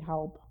 I don't need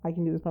help. I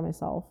can do this by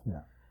myself.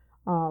 Yeah.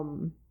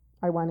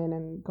 I went in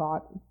and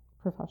got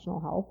professional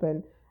help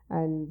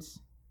and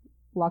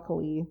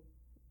luckily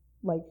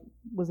like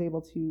was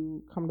able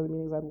to come to the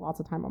meetings. I had lots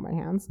of time on my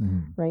hands,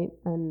 right?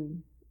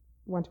 And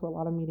went to a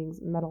lot of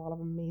meetings, met a lot of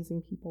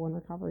amazing people in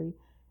recovery.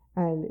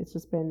 And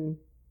it's been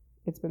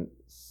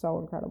so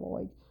incredible.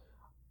 Like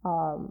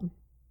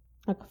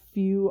I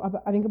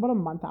think about a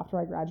month after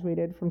I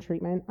graduated from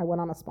treatment, I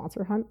went on a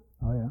sponsor hunt.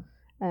 Oh yeah.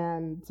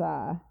 And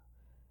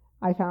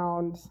I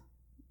found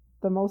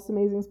the most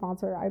amazing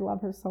sponsor. I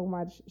love her so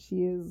much.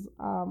 She is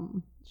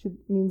she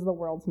means the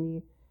world to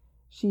me.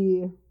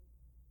 She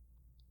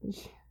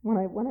when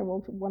I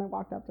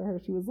walked up to her,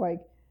 she's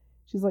like,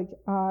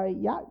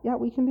 yeah,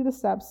 we can do the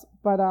steps,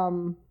 but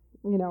I'm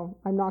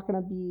not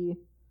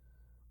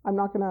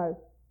gonna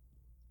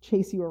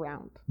chase you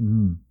around.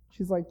 Mm-hmm.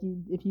 She's like,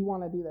 if you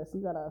want to do this,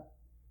 you gotta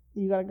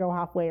go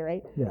halfway,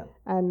 right? Yeah.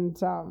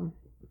 And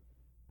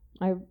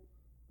I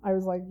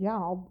was like, yeah,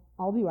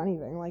 I'll do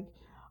anything. Like,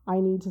 I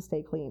need to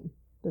stay clean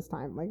this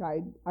time. Like,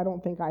 I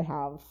don't think I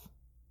have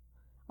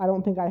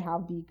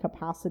the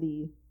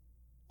capacity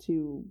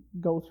to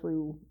go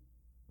through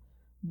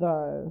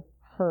the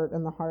hurt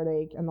and the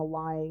heartache and the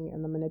lying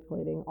and the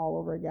manipulating all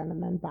over again,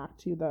 and then back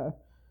to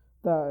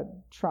the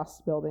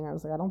trust building. I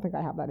was like, I don't think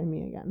I have that in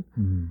me again.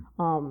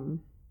 Mm-hmm.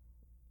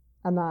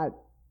 And that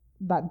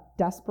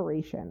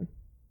desperation,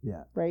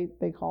 right?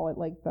 They call it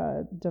like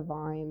the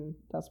divine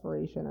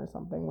desperation or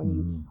something, when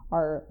you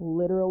are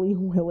literally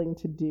willing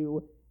to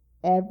do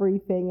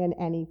everything and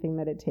anything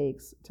that it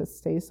takes to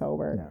stay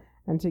sober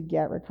and to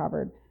get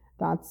recovered.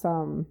 That's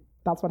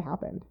what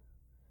happened.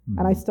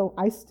 And I still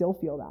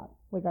feel that.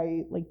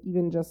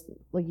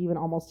 Even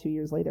almost 2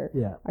 years later,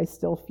 I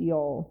still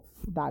feel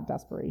that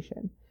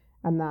desperation,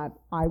 and that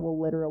I will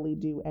literally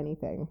do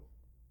anything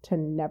to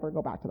never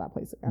go back to that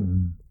place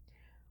again.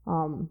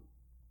 And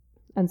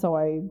so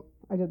I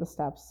did the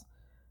steps,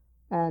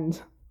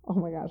 and oh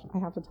my gosh, I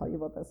have to tell you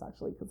about this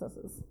actually, because this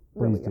is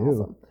really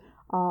awesome.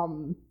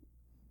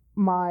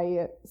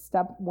 My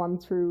step 1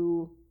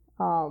 through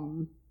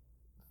 4,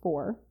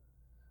 or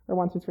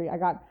 1 through 3, I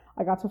got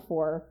to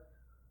 4.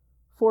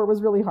 4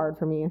 was really hard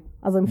for me,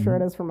 as I'm sure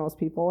it is for most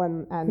people,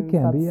 and it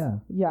can be,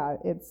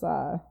 it's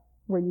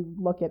where you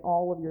look at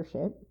all of your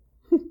shit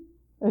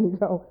and you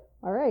go,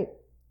 all right,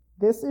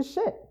 this is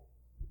shit.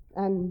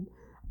 And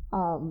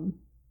I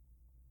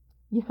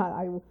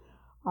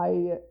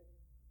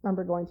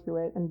remember going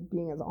through it and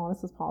being as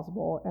honest as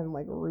possible and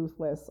like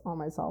ruthless on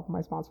myself.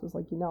 My sponsor was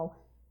like,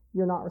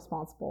 you're not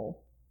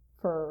responsible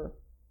for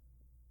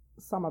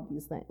some of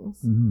these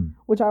things,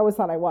 which I always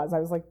thought I was. I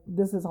was like,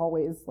 this is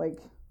always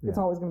like, it's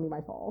always going to be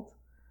my fault.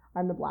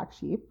 I'm the black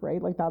sheep,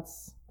 right? Like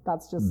that's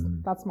just,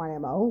 that's my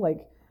MO.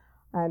 Like,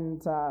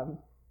 and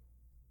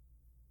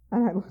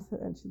I looked at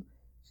it and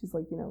she's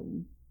like,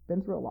 you've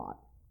been through a lot,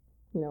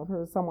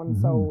 for someone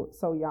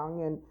so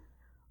young. And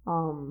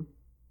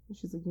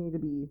she's like, you need to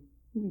be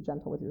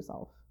gentle with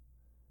yourself.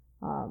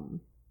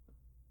 And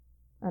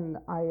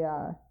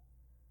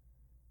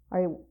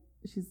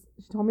she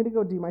told me to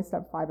go do my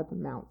step 5 at the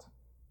Mount.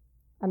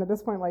 And at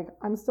this point, like,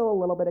 I'm still a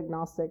little bit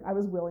agnostic. I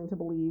was willing to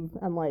believe,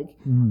 and like,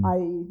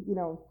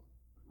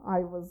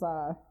 I was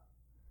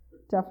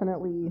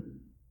definitely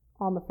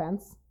on the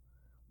fence,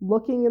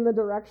 looking in the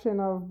direction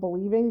of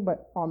believing,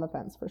 but on the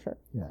fence for sure.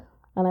 Yeah.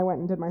 And I went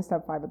and did my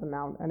step 5 at the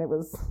Mount, and it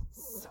was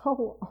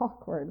so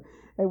awkward.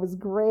 It was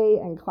gray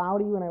and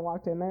cloudy when I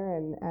walked in there,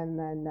 and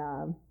then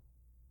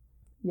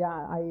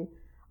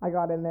I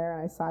got in there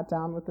and I sat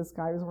down with this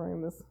guy who was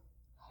wearing this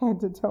head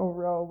to toe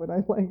robe, and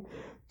I like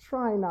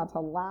try not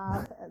to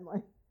laugh, and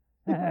like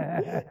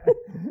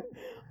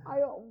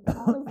I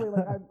honestly,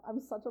 like, I'm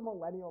such a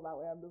millennial that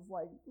way. I'm just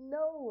like,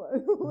 no.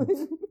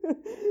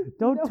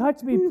 Don't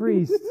touch me,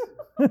 priest.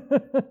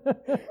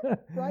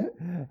 Right?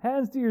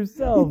 Hands to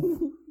yourself.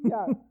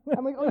 Yeah.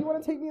 I'm like, oh, you want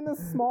to take me in this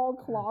small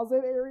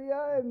closet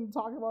area and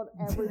talk about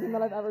everything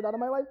that I've ever done in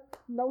my life?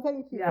 No,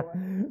 thank you. Yeah.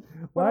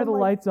 Why are the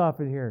lights off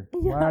in here?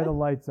 Yeah. Why are the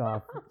lights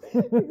off?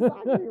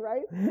 Exactly,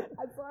 right?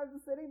 And so I'm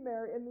sitting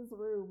there in this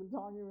room and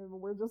talking to him,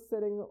 and we're just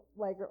sitting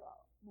like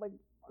like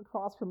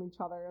across from each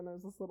other, and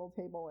there's this little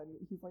table, and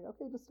he's like,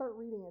 okay, just start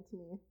reading it to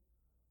me.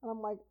 And I'm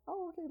like,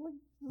 oh, okay, like,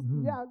 just,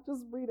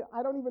 just read it.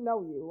 I don't even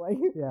know you. Like,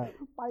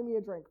 buy me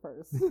a drink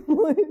first. Just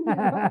kidding.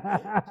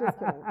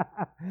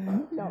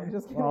 No,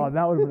 just kidding. Oh,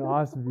 that would have been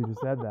awesome if you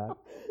just said that.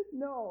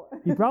 No.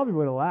 He probably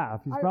would have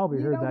laughed. He's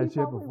probably heard that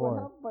shit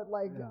before. But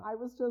like, I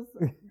was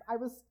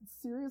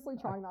seriously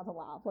trying not to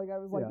laugh. Like, I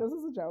was like, this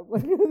is a joke.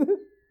 Like,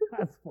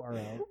 that's far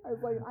out. I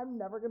was like, I'm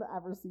never going to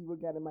ever see you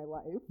again in my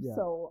life.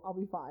 So I'll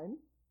be fine.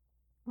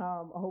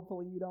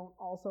 Hopefully you don't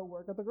also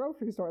work at the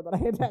grocery store that I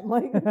attend.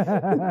 Like,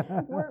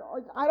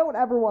 I don't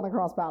ever want to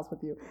cross paths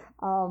with you.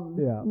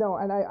 No,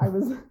 and I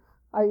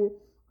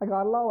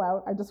got it all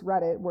out. I just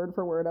read it word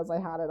for word as I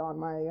had it on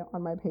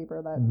my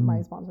paper that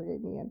my sponsor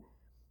gave me,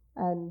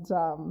 and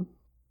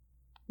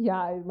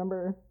I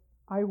remember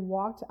I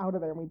walked out of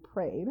there and we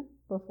prayed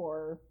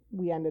before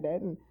we ended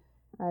it,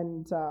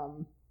 and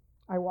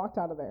I walked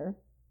out of there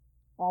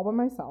all by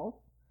myself.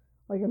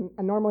 Like,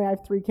 and normally I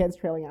have 3 kids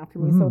trailing after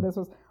me, so this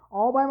was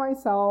all by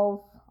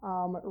myself,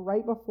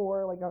 right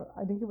before, like,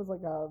 I think it was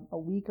like a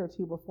week or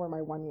 2 before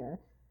my 1 year.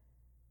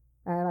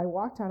 And I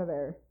walked out of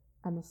there,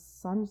 and the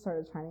sun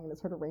started shining, and it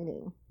started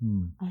raining.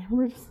 I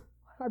remember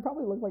I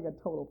probably looked like a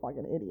total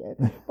fucking idiot,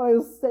 but I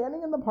was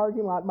standing in the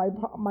parking lot. My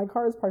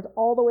car is parked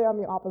all the way on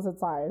the opposite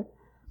side,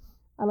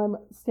 and I'm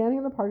standing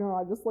in the parking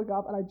lot. I just look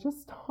up, and I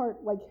just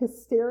start, like,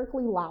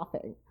 hysterically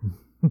laughing.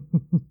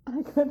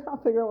 I could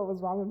not figure out what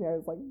was wrong with me. I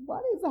was like,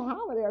 what is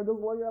happening? I'm just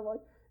looking up,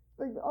 like,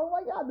 oh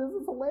my God, this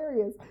is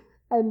hilarious.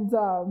 And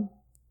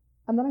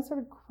then I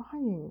started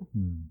crying.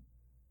 And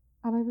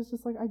I was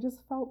just like, I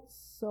just felt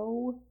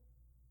so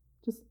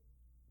just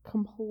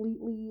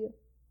completely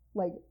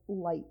like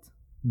light.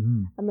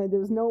 And like,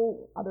 there's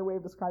no other way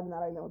of describing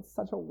that. I know it's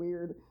such a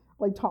weird,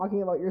 like,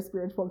 talking about your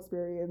spiritual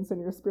experience and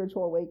your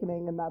spiritual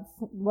awakening, and that's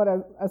what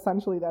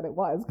essentially that it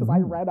was, because I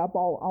read up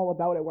all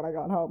about it when I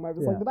got home. I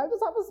was like, did I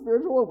just have a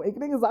spiritual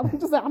awakening? Is that what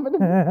just happened to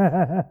me?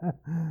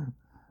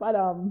 But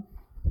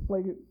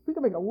like, we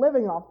could make a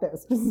living off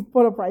this. Just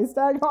put a price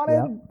tag on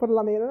it, put it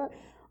on the internet.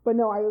 But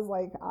no, I was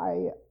like,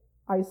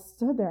 I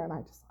stood there, and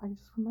I just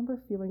remember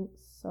feeling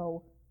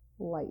so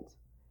light.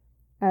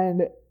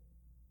 And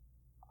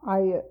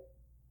I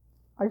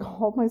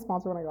called my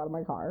sponsor when I got in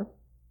my car,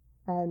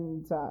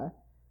 and I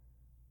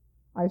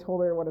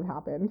told her what had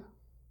happened,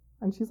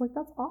 and she's like,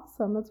 that's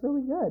awesome, that's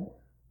really good.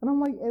 And I'm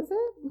like, is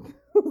it?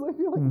 I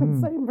feel like the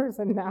same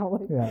person now.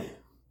 Like,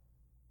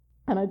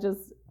 and I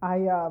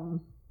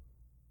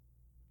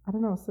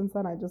don't know, since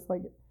then I just,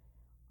 like,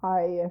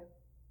 I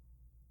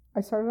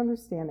started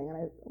understanding,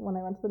 and when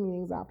I went to the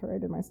meetings after I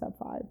did my step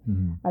 5,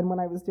 and when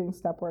I was doing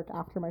step work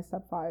after my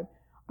step 5,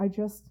 I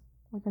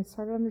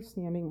started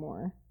understanding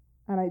more,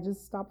 and I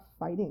just stopped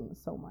fighting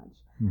so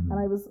much. And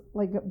I was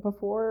like,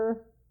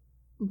 before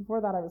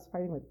that, I was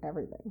fighting with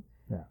everything.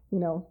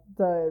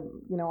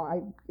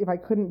 If I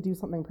couldn't do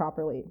something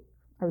properly,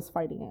 I was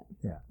fighting it.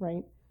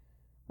 Right.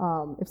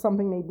 If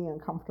something made me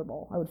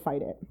uncomfortable, I would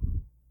fight it.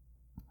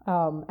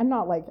 And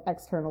not like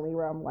externally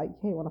where I'm like,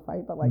 hey, I want to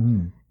fight, but like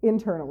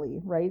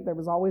internally, right? There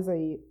was always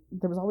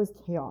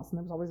chaos, and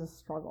there was always a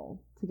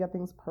struggle to get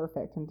things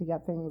perfect and to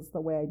get things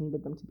the way I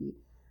needed them to be,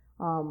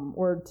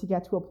 or to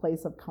get to a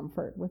place of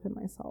comfort within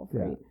myself,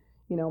 right?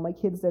 My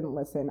kids didn't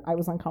listen. I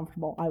was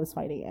uncomfortable. I was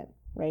fighting it,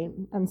 right?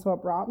 And so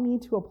it brought me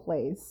to a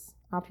place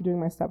after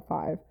doing my step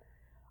 5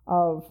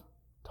 of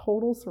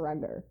total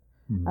surrender.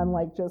 And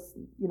like, just,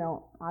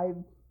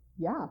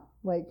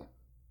 like,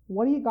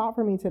 what do you got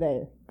for me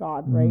today,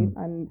 God, right?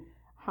 And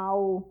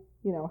how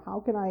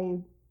can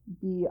I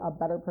be a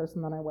better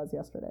person than I was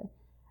yesterday?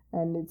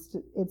 And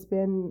it's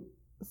been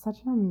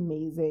such an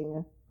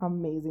amazing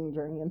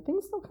journey, and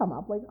things still come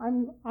up. Like,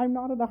 I'm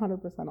not at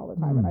 100% all the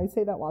time, and I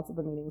say that lots of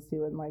the meetings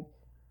too. And like,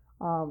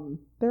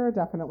 there are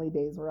definitely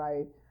days where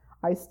I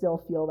still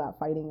feel that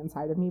fighting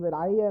inside of me, but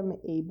I am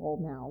able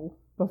now,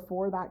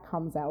 before that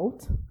comes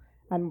out,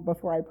 and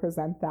before I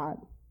present that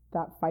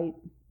fight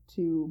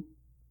to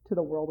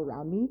the world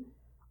around me,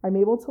 I'm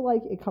able to,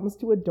 like, it comes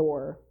to a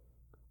door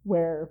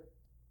where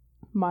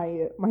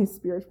my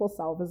spiritual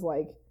self is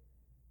like,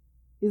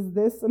 is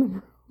this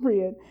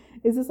appropriate,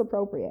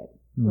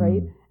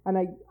 right? And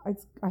I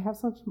have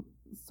so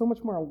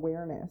much more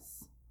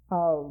awareness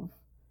of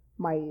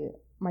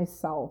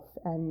myself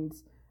and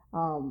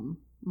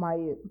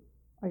my,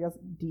 I guess,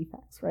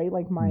 defects, right?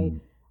 Like my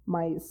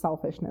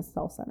selfishness,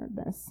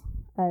 self-centeredness,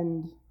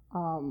 and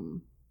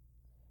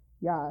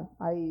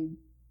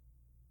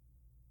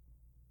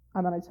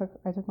and then I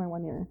took my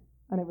 1 year,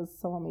 and it was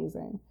so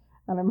amazing.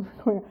 And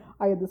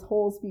I had this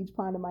whole speech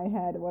planned in my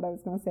head of what I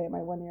was going to say at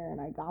my 1 year,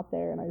 and I got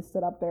there, and I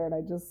stood up there, and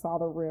I just saw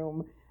the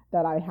room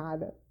that I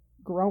had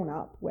grown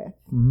up with,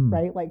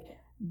 right? Like,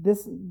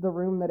 the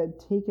room that had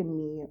taken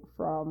me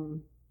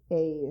from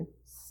a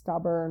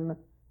stubborn,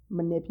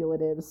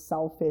 manipulative,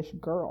 selfish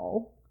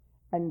girl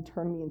and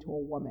turned me into a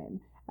woman,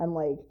 and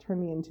like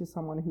turned me into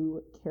someone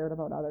who cared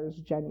about others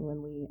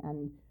genuinely,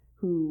 and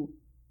who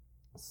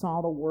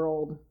saw the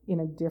world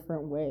in a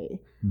different way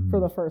for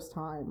the first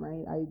time,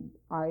 right?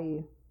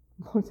 I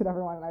looked at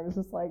everyone and I was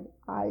just like,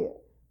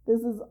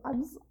 this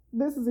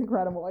is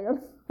incredible. Like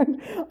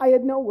I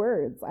had no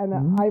words, and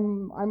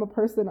I'm a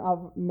person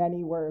of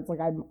many words. Like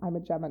I'm a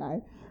Gemini,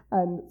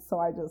 and so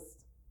I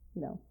just,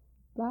 blah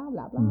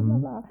blah blah blah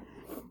blah.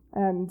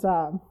 And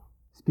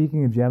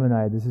speaking of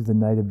Gemini, this is the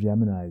night of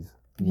Geminis.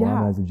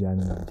 Lana is a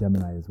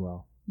Gemini as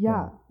well.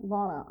 Yeah,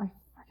 Lana, I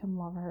freaking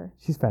love her.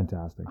 She's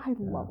fantastic. I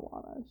love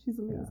Lana. She's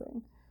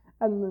amazing.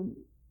 And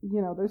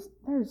there's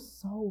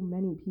so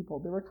many people.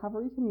 The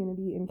recovery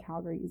community in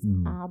Calgary is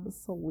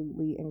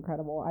absolutely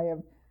incredible.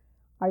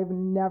 I have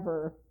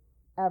never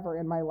ever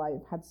in my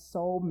life had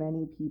so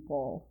many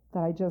people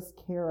that I just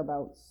care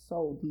about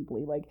so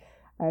deeply, like,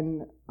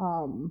 and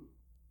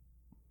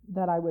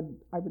that I would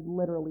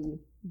literally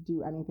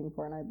do anything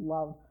for, and I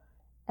love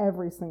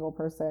every single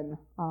person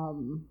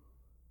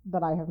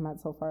that I have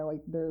met so far.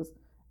 Like, there's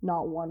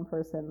not one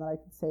person that I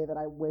could say that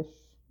I wish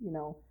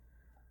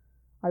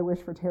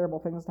for terrible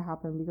things to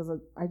happen, because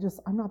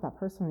I'm not that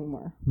person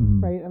anymore,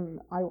 right? And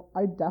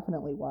I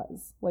definitely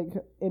was, like,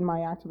 in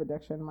my active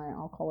addiction, my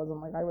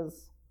alcoholism, like I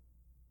was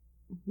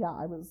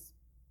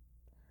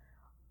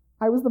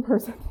the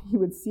person that you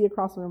would see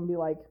across the room and be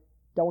like,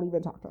 don't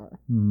even talk to her,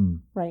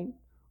 right?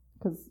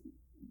 Because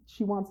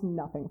she wants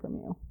nothing from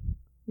you,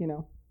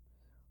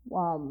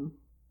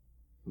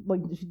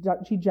 like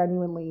she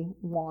genuinely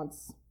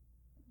wants,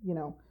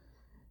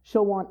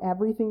 she'll want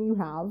everything you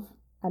have.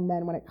 And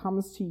then when it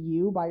comes to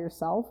you by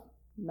yourself,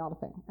 not a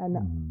thing.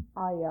 And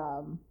I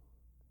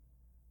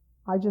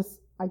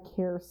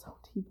care so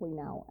deeply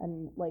now.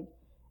 And like,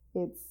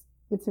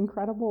 it's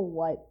incredible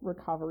what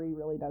recovery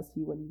really does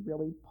to you when you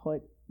really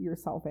put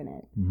yourself in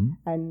it.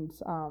 And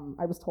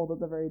I was told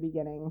at the very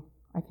beginning,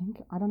 I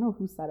don't know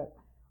who said it,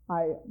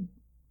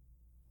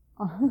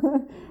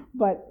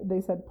 but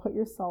they said, put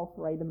yourself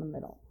right in the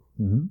middle.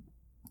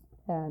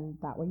 And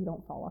that way you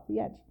don't fall off the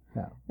edge.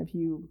 Yeah. If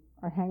you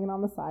are hanging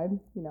on the side,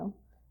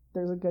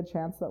 there's a good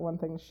chance that when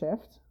things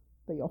shift,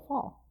 that you'll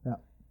fall. Yeah.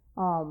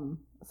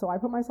 So I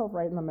put myself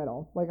right in the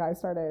middle. Like, I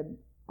started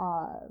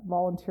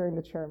volunteering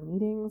to chair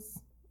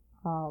meetings.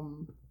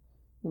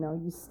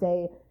 You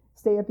stay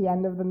at the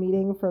end of the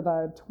meeting for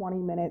the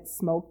 20-minute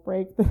smoke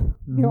break that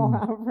you'll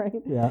have,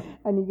 right? Yeah.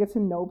 And you get to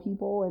know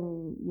people,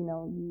 and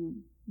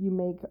you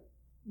make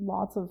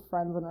lots of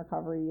friends in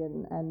recovery,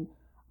 and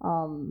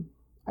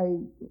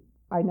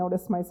I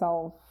noticed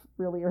myself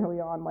really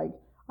early on, like,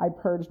 I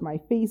purged my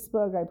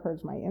Facebook, I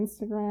purged my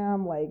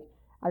Instagram, like,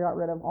 I got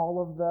rid of all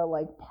of the,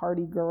 like,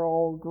 party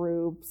girl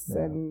groups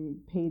and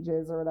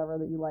pages or whatever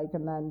that you like,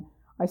 and then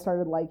I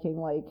started liking,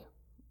 like,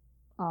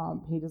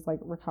 pages like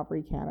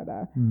Recovery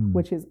Canada,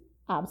 which is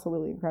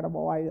absolutely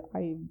incredible. I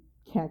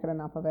can't get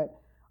enough of it.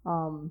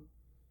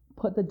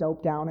 Put the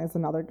Dope Down is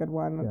another good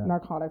one. Yeah.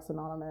 Narcotics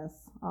Anonymous.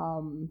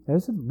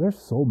 There's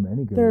so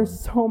many good ones. There's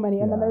so many.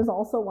 And then there's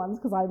also ones,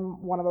 because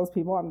I'm one of those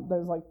people,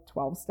 there's like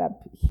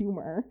 12-step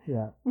humor.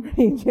 Yeah.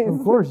 Pages.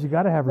 Of course, you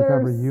got to have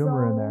recovery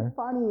humor in there.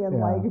 Funny and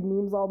like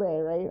memes all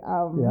day, right?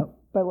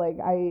 But like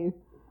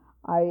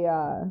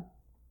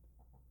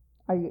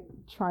I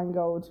try and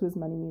go to as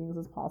many meetings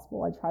as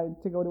possible. I try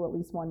to go to at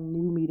least one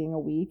new meeting a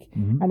week.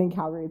 And in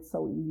Calgary, it's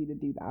so easy to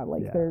do that.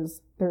 Like,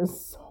 there's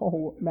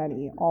so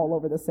many all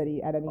over the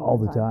city at any all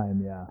the time.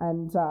 Yeah.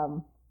 And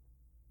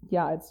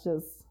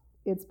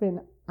it's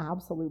been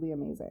absolutely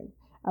amazing.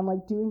 And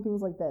like, doing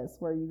things like this,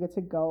 where you get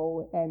to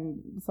go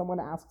and someone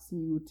asks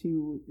you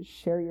to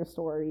share your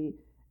story,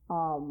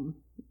 for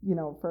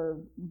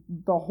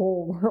the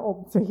whole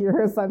world to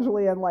hear,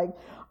 essentially. And like,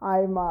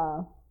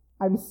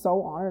 I'm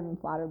so honored and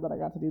flattered that I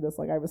got to do this.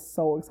 Like, I was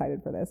so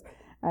excited for this.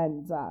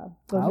 And I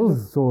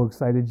was so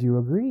excited you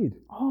agreed.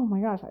 Oh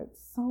my gosh,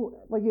 it's so,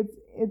 like,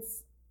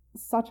 it's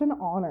such an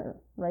honor,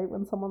 right?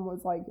 When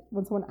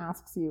someone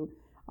asks you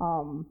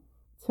to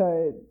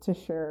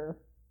share,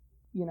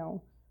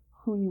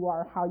 who you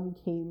are, how you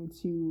came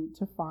to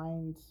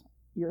find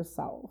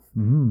yourself,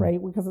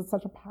 right? Because it's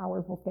such a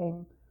powerful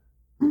thing.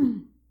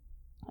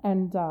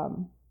 And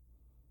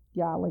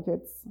like,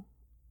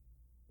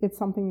 it's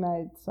something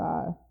that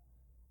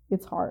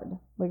it's hard.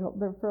 Like,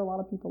 for a lot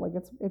of people, like,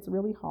 it's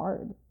really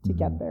hard to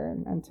get there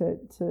and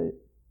to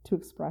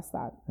express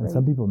that. And right?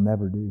 some people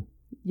never do.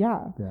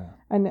 Yeah.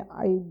 And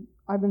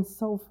I've been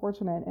so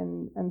fortunate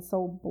and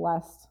so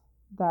blessed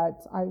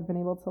that I've been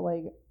able to,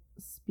 like,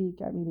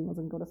 speak at meetings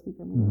and go to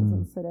speaker meetings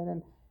and sit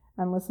in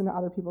and listen to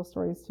other people's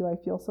stories too. I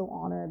feel so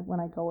honored when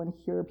I go and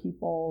hear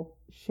people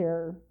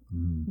share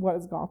what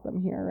has got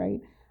them here,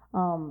 right?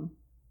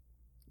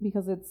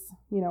 Because it's,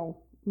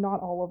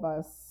 not all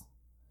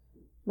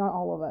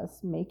of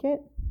us make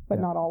it, but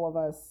not all of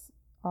us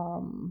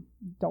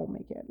don't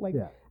make it. Like,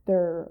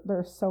 there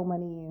are so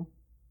many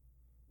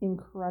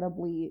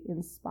incredibly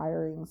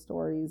inspiring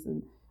stories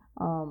and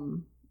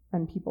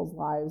people's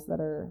lives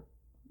that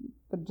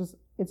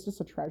it's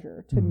just a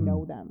treasure to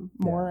know them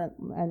more.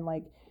 And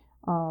like,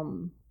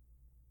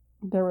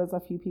 there was a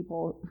few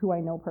people who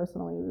I know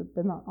personally who've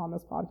been on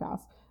this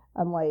podcast,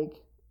 and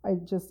like, I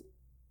just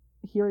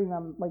hearing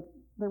them, like,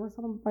 there was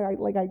some, I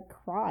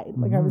cried.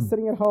 Like, I was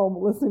sitting at home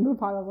listening to the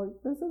podcast. I was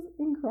like, this is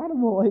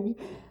incredible. Like,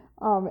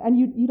 And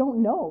you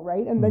don't know,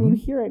 right? And then you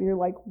hear it and you're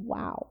like,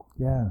 wow.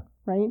 Yeah.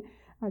 Right?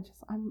 It's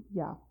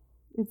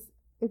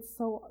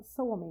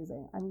so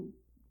amazing. I'm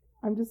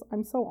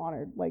so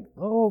honored. Like,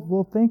 oh,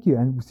 well, thank you.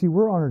 And see,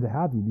 we're honored to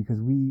have you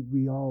because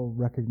we all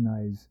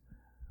recognize,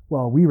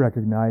 we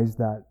recognize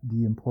that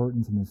the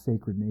importance and the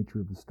sacred nature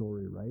of the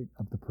story, right?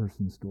 Of the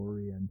person's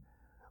story. And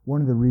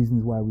one of the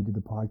reasons why we did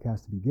the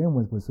podcast to begin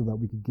with was so that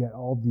we could get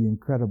all the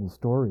incredible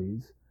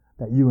stories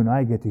that you and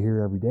I get to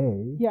hear every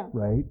day. Yeah.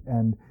 Right?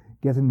 And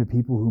get them to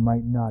people who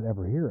might not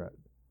ever hear it.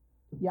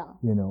 Yeah.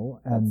 You know,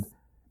 and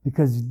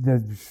because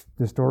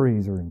the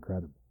stories are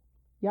incredible.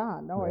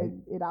 Yeah, no, right?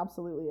 it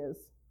absolutely is.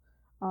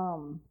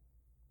 I'm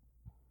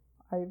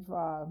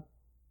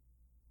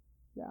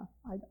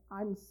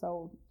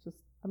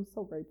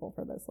so grateful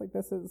for this. Like,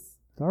 this is,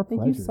 it's our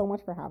pleasure. Thank you so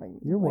much for having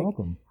me. You're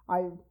welcome.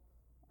 I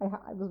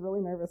was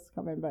really nervous to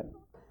come in, but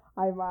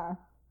I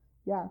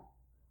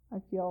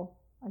feel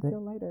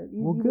lighter.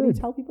 When you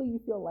tell people you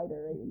feel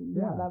lighter, right? And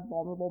you have that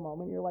vulnerable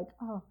moment, you're like,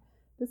 oh,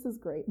 this is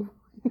great.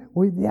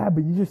 Well, yeah,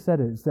 but you just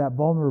said it. It's that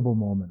vulnerable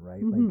moment,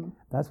 right? Mm-hmm. Like,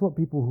 that's what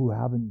people who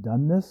haven't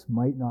done this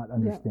might not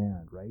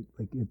understand, right?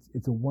 Like,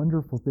 it's a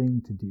wonderful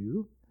thing to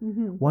do.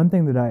 Mm-hmm. One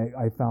thing that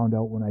I found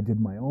out when I did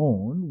my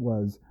own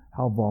was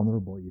how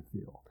vulnerable you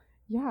feel.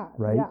 Yeah.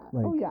 Right? Yeah.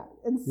 Like,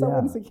 and so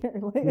insecure.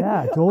 Like,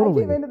 yeah,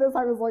 totally. I came into this,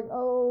 I was like,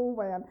 oh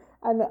man.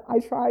 And I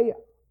try,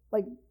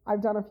 like,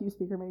 I've done a few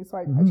speaker meetings, so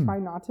I try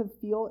not to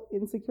feel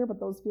insecure, but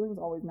those feelings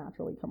always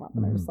naturally come up.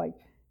 And I'm just like,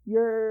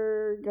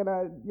 you're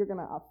gonna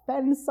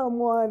offend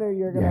someone, or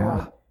you're gonna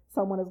like,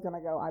 someone is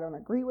gonna go, I don't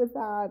agree with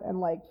that. And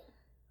like,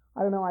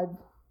 I don't know,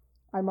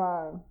 I'm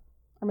a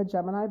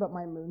Gemini, but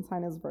my moon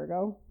sign is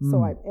Virgo.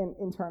 So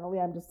internally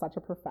I'm just such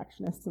a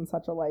perfectionist and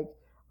such a like,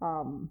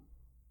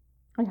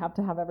 I have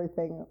to have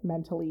everything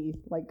mentally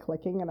like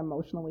clicking and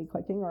emotionally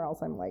clicking, or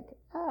else I'm like,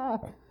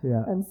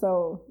 Yeah. And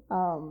so,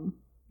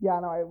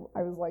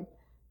 I was like,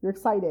 you're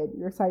excited.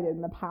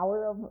 And the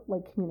power of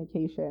like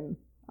communication.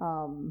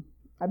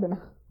 I've been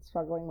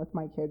struggling with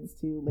my kids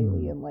too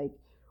lately, and like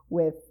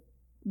with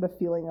the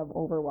feeling of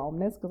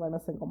overwhelmness, because I'm a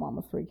single mom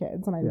of 3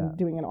 kids and I'm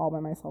doing it all by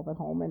myself at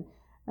home.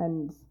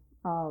 And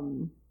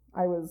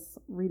I was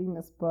reading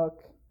this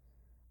book,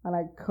 and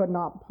I could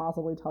not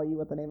possibly tell you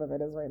what the name of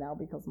it is right now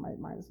because my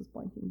mind is just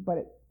blanking. But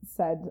it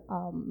said,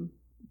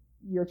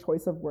 your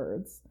choice of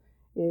words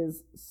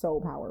is so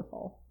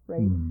powerful,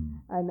 right?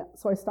 And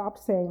so I stopped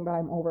saying that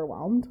I'm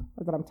overwhelmed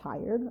or that I'm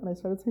tired, and I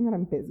started saying that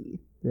I'm busy.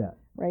 Yeah.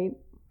 Right?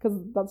 Because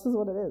that's just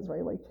what it is,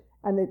 right? Like,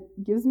 and it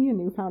gives me a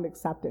newfound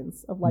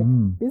acceptance of like,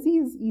 busy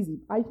is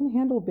easy. I can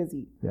handle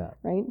busy. Yeah.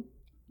 Right?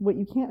 What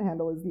you can't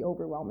handle is the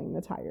overwhelming,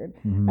 the tired.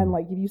 And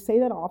like, if you say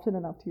that often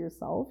enough to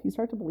yourself, you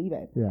start to believe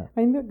it. Yeah.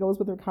 I think that goes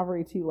with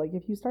recovery too. Like,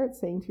 if you start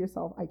saying to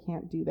yourself, I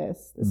can't do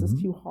this, this is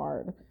too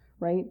hard,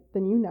 right?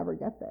 Then you never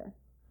get there.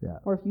 Yeah.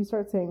 Or if you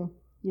start saying,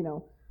 you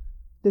know,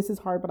 this is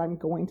hard, but I'm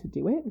going to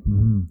do it.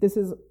 This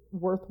is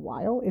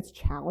worthwhile. It's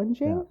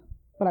challenging,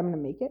 but I'm going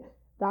to make it.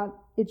 That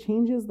it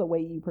changes the way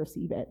you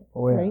perceive it.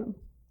 Oh, yeah. Right?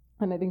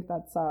 And I think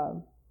that's,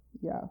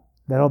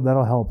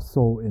 That'll help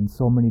so in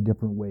so many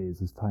different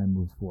ways as time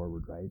moves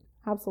forward, right?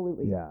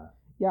 Absolutely. Yeah.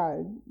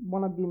 Yeah.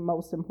 One of the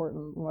most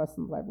important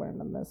lessons I've learned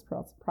in this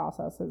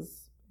process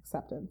is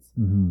acceptance.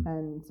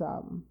 And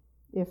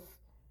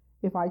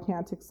if I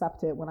can't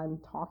accept it when I'm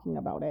talking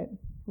about it,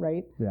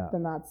 right? Yeah.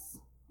 Then that's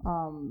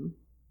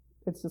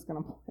it's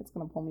gonna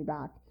pull me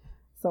back.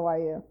 So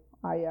I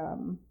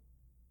don't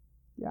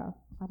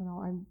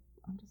know.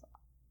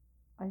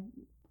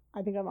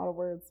 I think I'm out of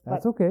words.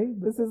 That's okay.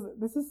 This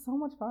is so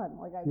much fun.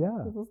 Like,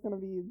 this is going to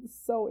be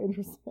so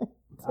interesting.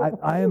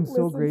 I am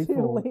so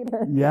grateful.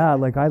 Later. Yeah,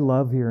 like I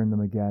love hearing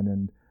them again,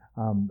 and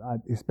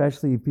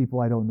especially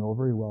people I don't know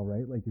very well,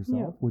 right? Like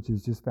yourself, which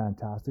is just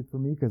fantastic for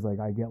me because like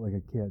I get like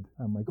a kid.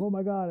 I'm like, oh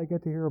my god, I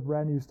get to hear a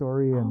brand new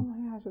story, and oh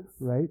my gosh,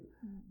 right.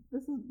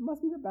 This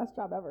must be the best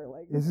job ever.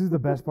 Like, this is the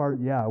best part.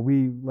 Yeah,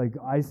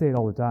 I say it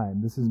all the time.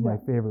 This is my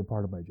favorite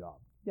part of my job.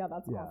 Yeah,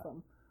 that's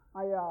awesome.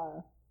 I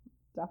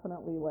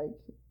definitely like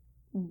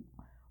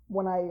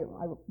when I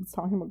was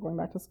talking about going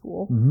back to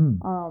school,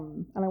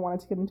 and I wanted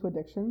to get into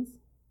addictions,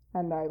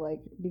 and I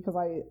like, because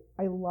I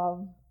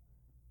love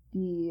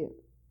the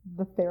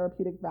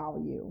therapeutic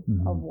value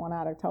of one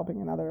addict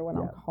helping another, one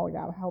alcoholic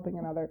helping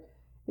another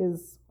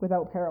is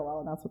without parallel,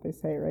 and that's what they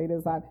say, right?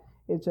 Is that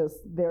it just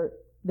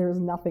there's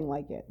nothing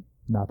like it.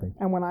 Nothing.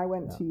 And when I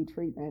went to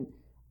treatment,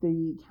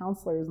 the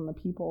counselors and the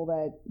people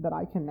that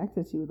I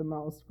connected to the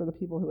most were the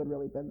people who had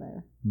really been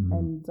there.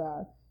 And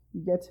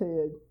you get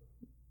to,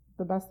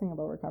 the best thing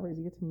about recovery is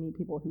you get to meet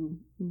people who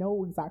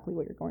know exactly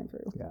what you're going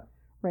through. Yeah.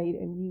 Right?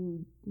 And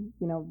you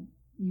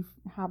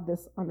have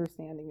this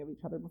understanding of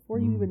each other before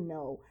you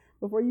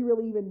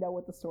really even know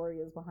what the story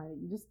is behind it.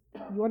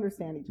 You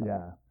understand each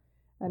other.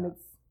 Yeah. And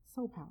it's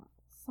so powerful.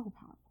 So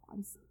powerful.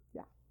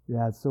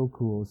 Yeah, it's so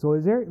cool. So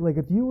is there, like,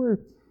 if you were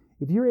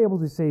able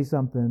to say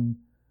something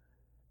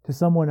to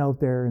someone out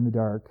there in the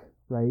dark,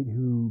 right,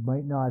 who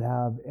might not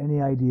have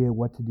any idea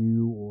what to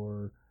do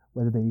or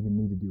whether they even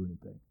need to do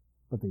anything,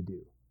 but they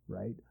do,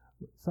 right?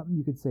 Something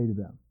you could say to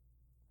them.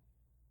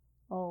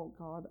 Oh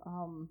God.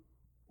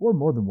 Or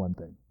more than one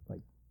thing.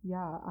 Like,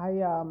 yeah,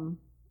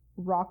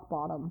 rock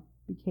bottom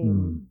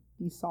became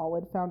the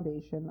solid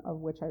foundation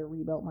of which I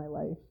rebuilt my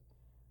life.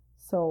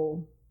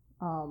 So,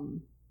 I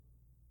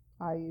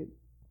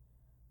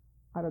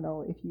don't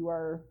know if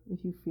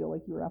you feel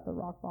like you're at the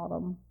rock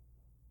bottom,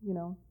 you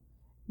know,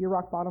 your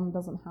rock bottom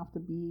doesn't have to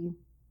be,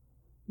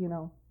 you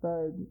know,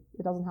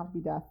 it doesn't have to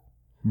be death.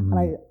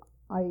 And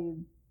I,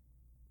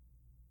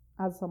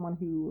 as someone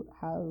who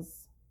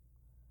has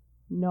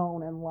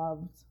known and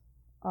loved,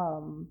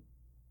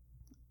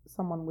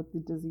 someone with the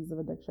disease of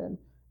addiction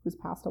who's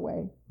passed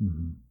away,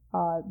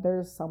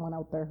 there's someone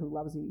out there who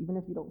loves you, even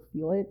if you don't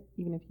feel it,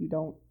 even if you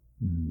don't,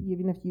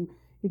 even if you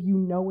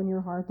know in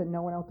your heart that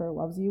no one out there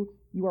loves you,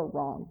 you are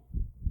wrong.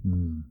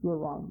 You are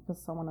wrong,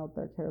 because someone out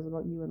there cares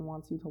about you and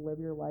wants you to live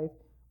your life,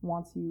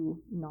 wants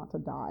you not to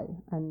die.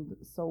 And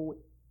so,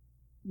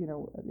 you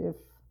know,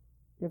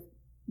 if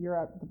you're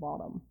at the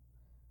bottom,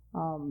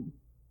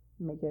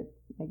 make it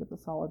the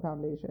solid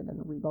foundation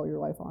and rebuild your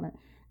life on it,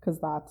 because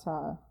that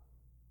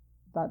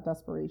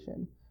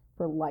desperation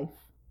for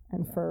life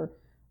and for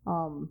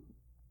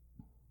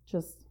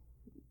just,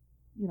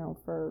 you know,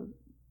 for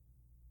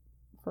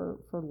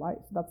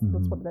life, that's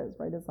what it is,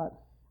 right? Is that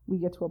we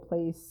get to a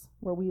place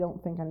where we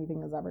don't think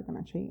anything is ever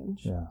going to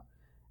change.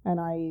 And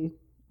I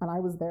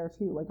was there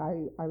too. Like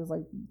I was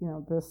like, you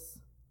know, this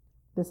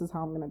is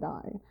how I'm going to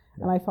die.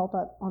 And I felt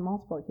that on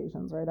multiple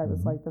occasions, right? I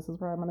was like, this is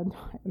where I'm going to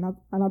die, and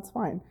that's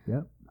fine.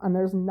 And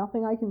there's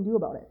nothing I can do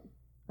about it.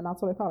 And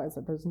that's what I thought. I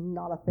said, there's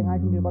not a thing I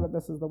can do about it.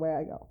 This is the way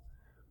I go.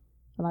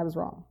 And I was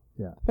wrong.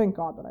 Thank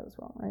God that I was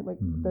wrong, right? Like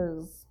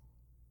there's,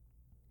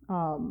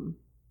 you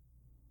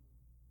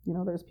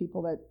know, there's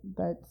people that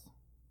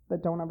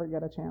don't ever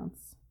get a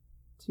chance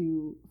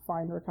to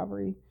find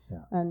recovery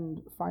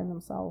and find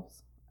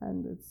themselves.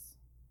 And it's,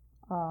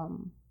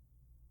 all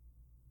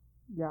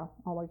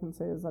I can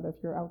say is that if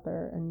you're out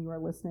there and you are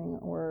listening,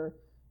 or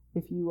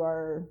if you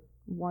are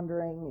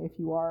wondering if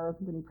you are,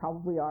 then you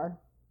probably are,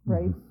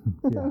 right?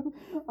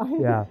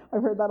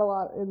 I've heard that a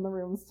lot in the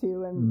rooms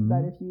too. And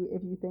that if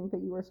you think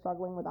that you are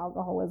struggling with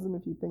alcoholism,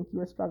 if you think you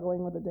are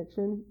struggling with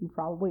addiction, you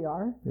probably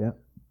are.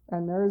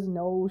 And there is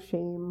no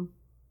shame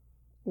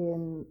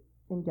in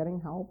getting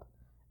help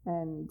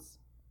and,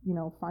 you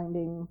know,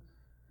 finding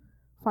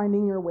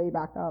your way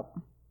back up.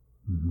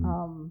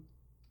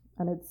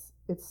 And it's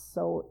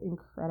so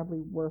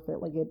incredibly worth it.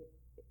 Like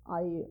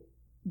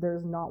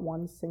there's not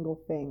one single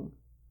thing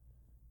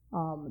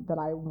that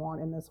I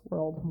want in this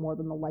world more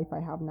than the life I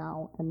have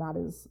now, and that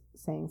is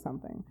saying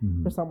something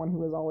for someone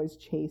who has always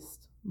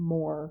chased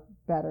more,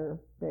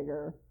 better,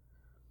 bigger.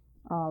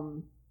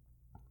 I'm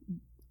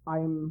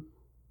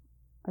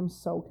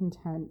so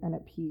content and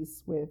at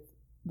peace with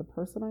the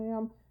person I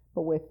am,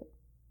 but with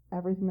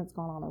everything that's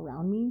gone on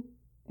around me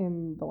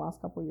in the last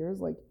couple of years,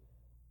 like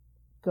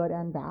good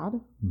and bad,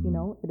 you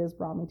know, it has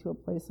brought me to a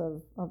place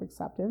of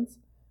acceptance,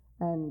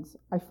 and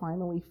I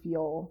finally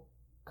feel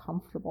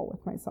comfortable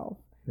with myself.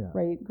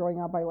 Right?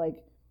 Growing up, I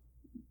like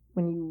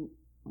when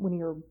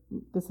you're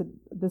this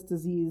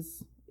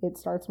disease, it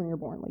starts when you're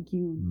born. Like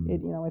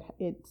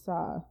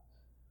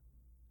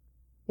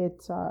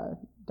it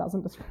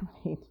doesn't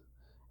discriminate,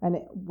 and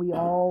we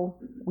all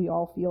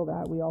feel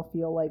that. We all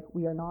feel like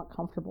we are not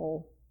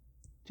comfortable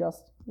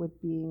just with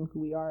being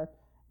who we are,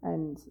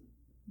 and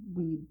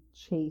we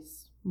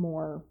chase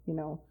more, you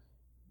know,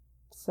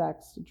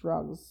 sex,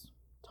 drugs,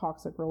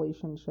 toxic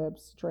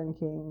relationships,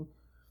 drinking,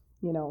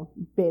 you know,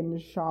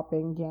 binge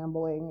shopping,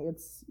 gambling.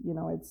 It's, you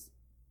know, it's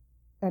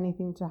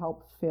anything to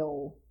help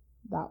fill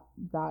that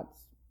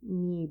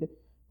need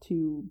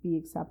to be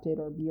accepted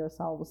or be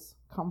ourselves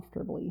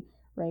comfortably,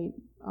 right?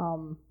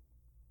 And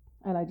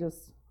I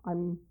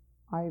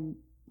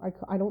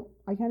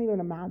can't even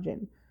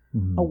imagine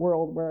a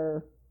world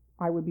where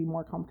I would be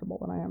more comfortable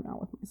than I am now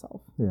with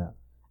myself.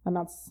 And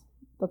that's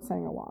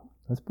saying a lot.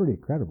 That's pretty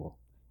incredible.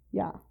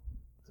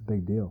 It's a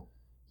big deal.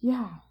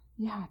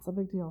 It's a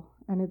big deal,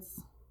 and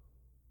it's,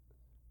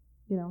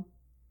 you know,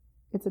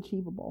 it's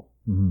achievable.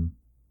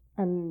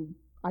 And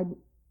I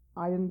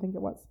didn't think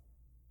it was.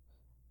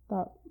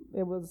 That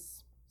it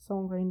was so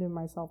ingrained in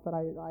myself that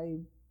I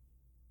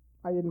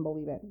didn't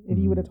believe it. If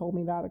you would have told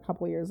me that a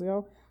couple of years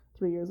ago,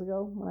 3 years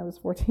ago, when I was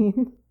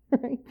 14,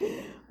 right?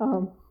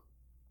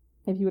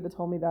 If you would have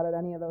told me that at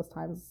any of those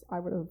times, I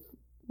would have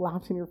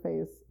laughed in your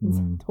face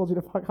and told you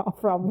to fuck off,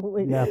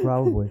 probably. Yeah,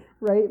 probably.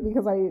 Right?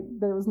 Because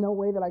there was no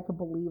way that I could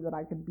believe that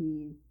I could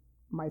be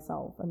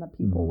myself and that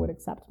people would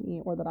accept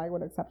me, or that I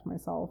would accept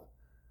myself.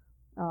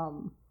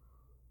 And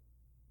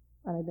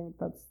I think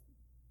that's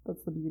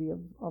the beauty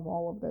of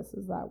all of this,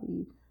 is that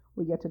we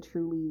get to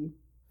truly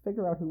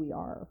figure out who we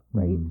are,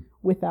 right?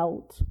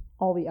 Without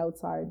all the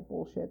outside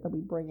bullshit that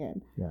we bring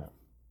in. I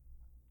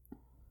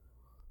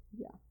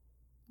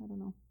don't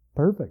know.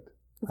 Perfect.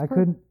 I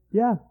couldn't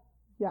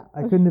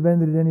have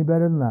ended it any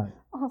better than that.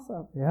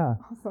 Awesome.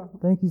 Awesome.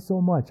 Thank you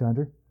so much,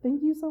 Andrew.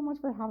 Thank you so much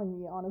for having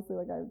me. Honestly,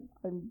 like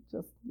I'm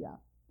just, this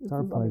it's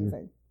our is pleasure.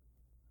 amazing.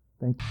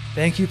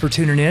 Thank you for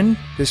tuning in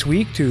this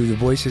week to the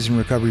Voices in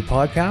Recovery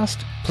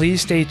podcast.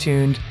 Please stay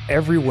tuned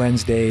every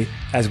Wednesday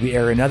as we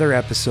air another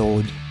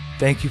episode.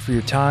 Thank you for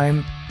your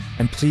time.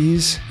 And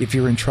please, if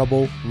you're in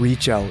trouble,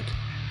 reach out.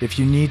 If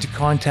you need to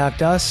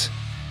contact us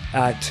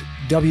at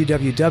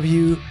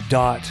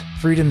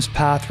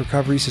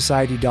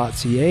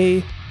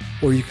www.freedomspathrecoverysociety.ca,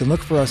 or you can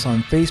look for us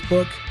on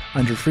Facebook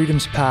under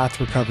Freedom's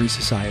Path Recovery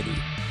Society.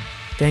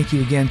 Thank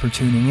you again for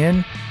tuning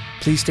in.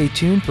 Please stay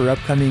tuned for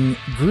upcoming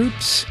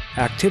groups,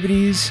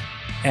 activities,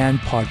 and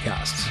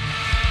podcasts.